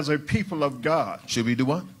that as a people of God? Should we do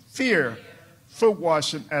what? Fear foot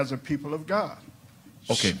washing as a people of God.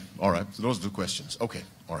 Okay, all right. So those are the questions. Okay,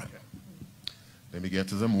 all right. Let me get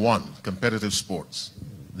to them. One, competitive sports.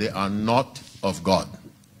 They are not of God.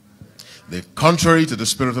 They're contrary to the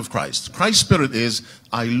Spirit of Christ. Christ's Spirit is,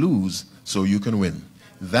 I lose so you can win.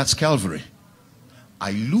 That's Calvary.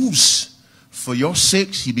 I lose. For your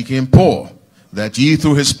sakes he became poor, that ye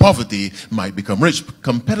through his poverty might become rich.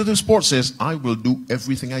 Competitive sports says, I will do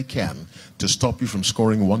everything I can to stop you from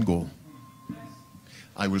scoring one goal.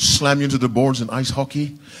 I will slam you into the boards in ice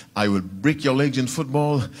hockey. I will break your legs in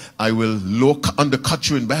football. I will undercut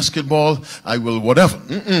you in basketball. I will whatever.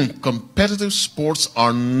 Competitive sports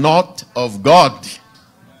are not of God.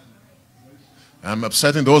 I'm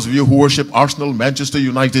upsetting those of you who worship Arsenal, Manchester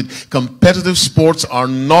United. Competitive sports are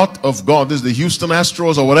not of God. This is the Houston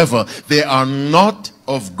Astros or whatever. They are not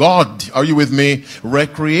of God. Are you with me?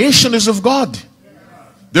 Recreation is of God.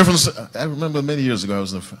 Difference. I remember many years ago, I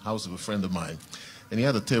was in the house of a friend of mine, and he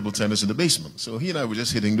had a table tennis in the basement. So he and I were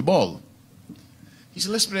just hitting the ball. He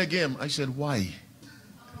said, let's play a game. I said, why?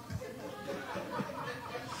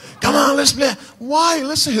 Come on, let's play. Why?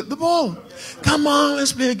 Let's hit the ball. Come on,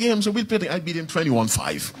 let's play a game. So we played. I beat him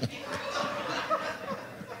 21-5.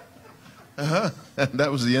 And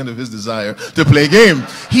that was the end of his desire to play a game.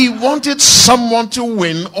 He wanted someone to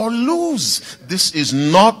win or lose. This is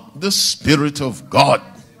not the Spirit of God.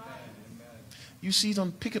 You see it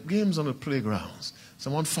on pickup games on the playgrounds.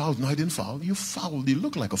 Someone fouled. No, I didn't foul. You fouled. You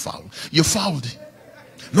look like a foul. You fouled.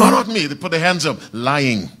 No, not me. They put their hands up.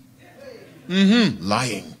 Lying.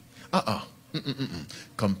 Lying.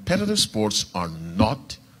 Competitive sports are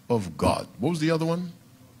not of God. What was the other one?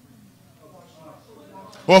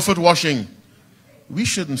 Or foot washing. We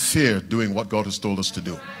shouldn't fear doing what God has told us to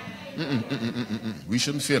do. We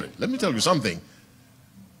shouldn't fear it. Let me tell you something.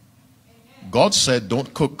 God said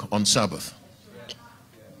don't cook on Sabbath.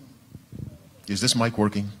 Is this mic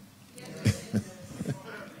working?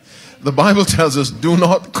 The Bible tells us do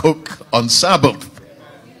not cook on Sabbath.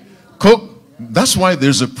 Cook. That's why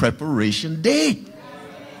there's a preparation day.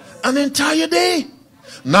 An entire day.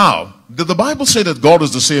 Now, did the Bible say that God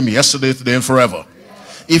is the same yesterday, today, and forever?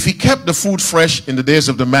 If he kept the food fresh in the days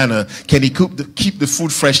of the manna, can he keep the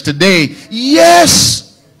food fresh today?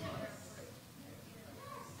 Yes!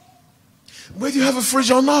 Whether you have a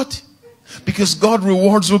fridge or not. Because God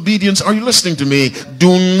rewards obedience. Are you listening to me?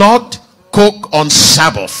 Do not cook on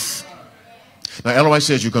Sabbath. Now, LOI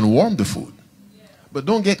says you can warm the food. But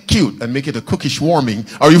don't get cute and make it a cookish warming.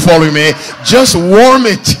 Are you following me? Just warm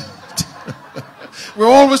it. We're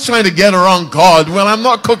always trying to get around God. Well, I'm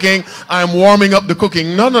not cooking. I'm warming up the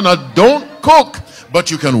cooking. No. Don't cook. But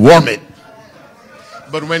you can warm it.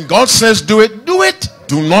 But when God says do it, do it.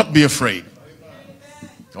 Do not be afraid.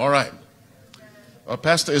 All right.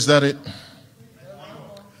 Pastor, is that it?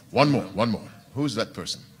 One more. Who's that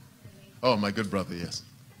person? Oh, my good brother, yes.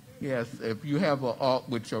 Yes, if you have an art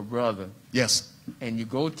with your brother. Yes. And you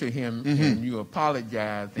go to him and you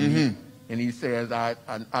apologize and he says, I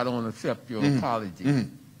don't accept your apology.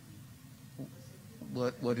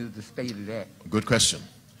 What is the state of that? Good question.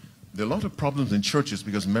 There are a lot of problems in churches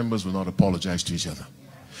because members will not apologize to each other.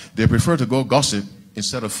 They prefer to go gossip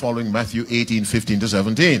instead of following Matthew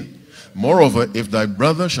 18:15-17. Moreover, if thy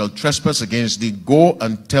brother shall trespass against thee, go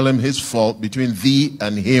and tell him his fault between thee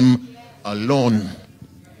and him alone.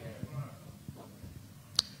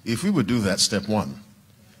 If we would do that, step one,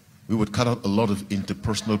 we would cut out a lot of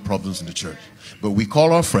interpersonal problems in the church. But we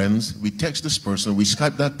call our friends, we text this person, we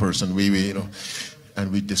Skype that person,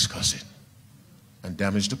 and we discuss it and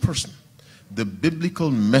damage the person. The biblical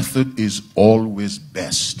method is always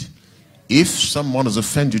best. If someone has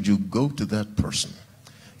offended you, go to that person.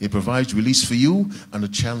 It provides release for you and a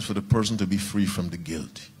chance for the person to be free from the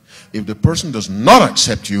guilt. If the person does not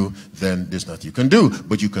accept you, then there's nothing you can do,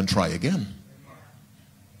 but you can try again.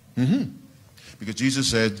 Because Jesus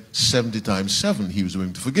said 70 times 7 he was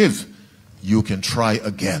willing to forgive. You can try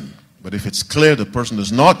again. But if it's clear the person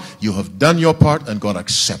does not, you have done your part and God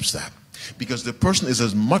accepts that. Because the person is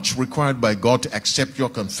as much required by God to accept your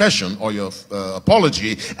confession or your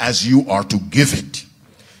apology as you are to give it.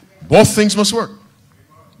 Both things must work.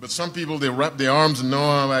 But some people, they wrap their arms and no,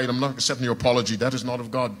 I'm not accepting your apology. That is not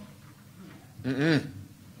of God.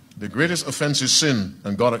 The greatest offense is sin,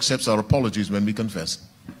 and God accepts our apologies when we confess.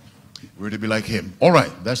 We're to be like him. All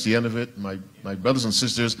right, that's the end of it. My brothers and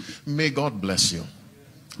sisters, may God bless you.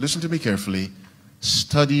 Listen to me carefully.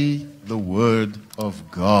 Study the Word of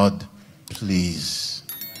God, please.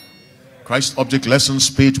 Christ Object Lessons,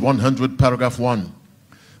 page 100, paragraph 1.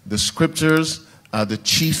 The Scriptures are the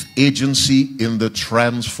chief agency in the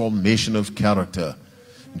transformation of character.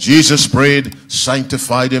 Jesus prayed,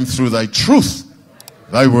 sanctify them through thy truth.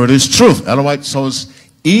 Thy word is truth. Otherwise, so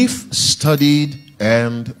if studied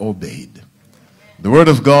and obeyed. The word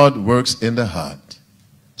of God works in the heart,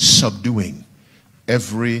 subduing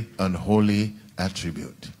every unholy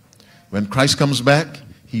attribute. When Christ comes back,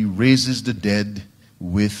 he raises the dead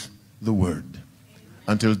with the word.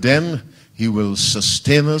 Until then, he will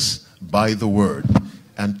sustain us by the word.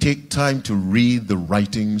 And take time to read the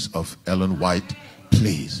writings of Ellen White,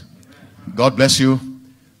 please. God bless you.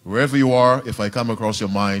 Wherever you are, if I come across your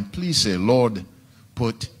mind, please say, Lord,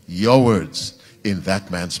 put your words in that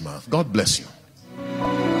man's mouth. God bless you.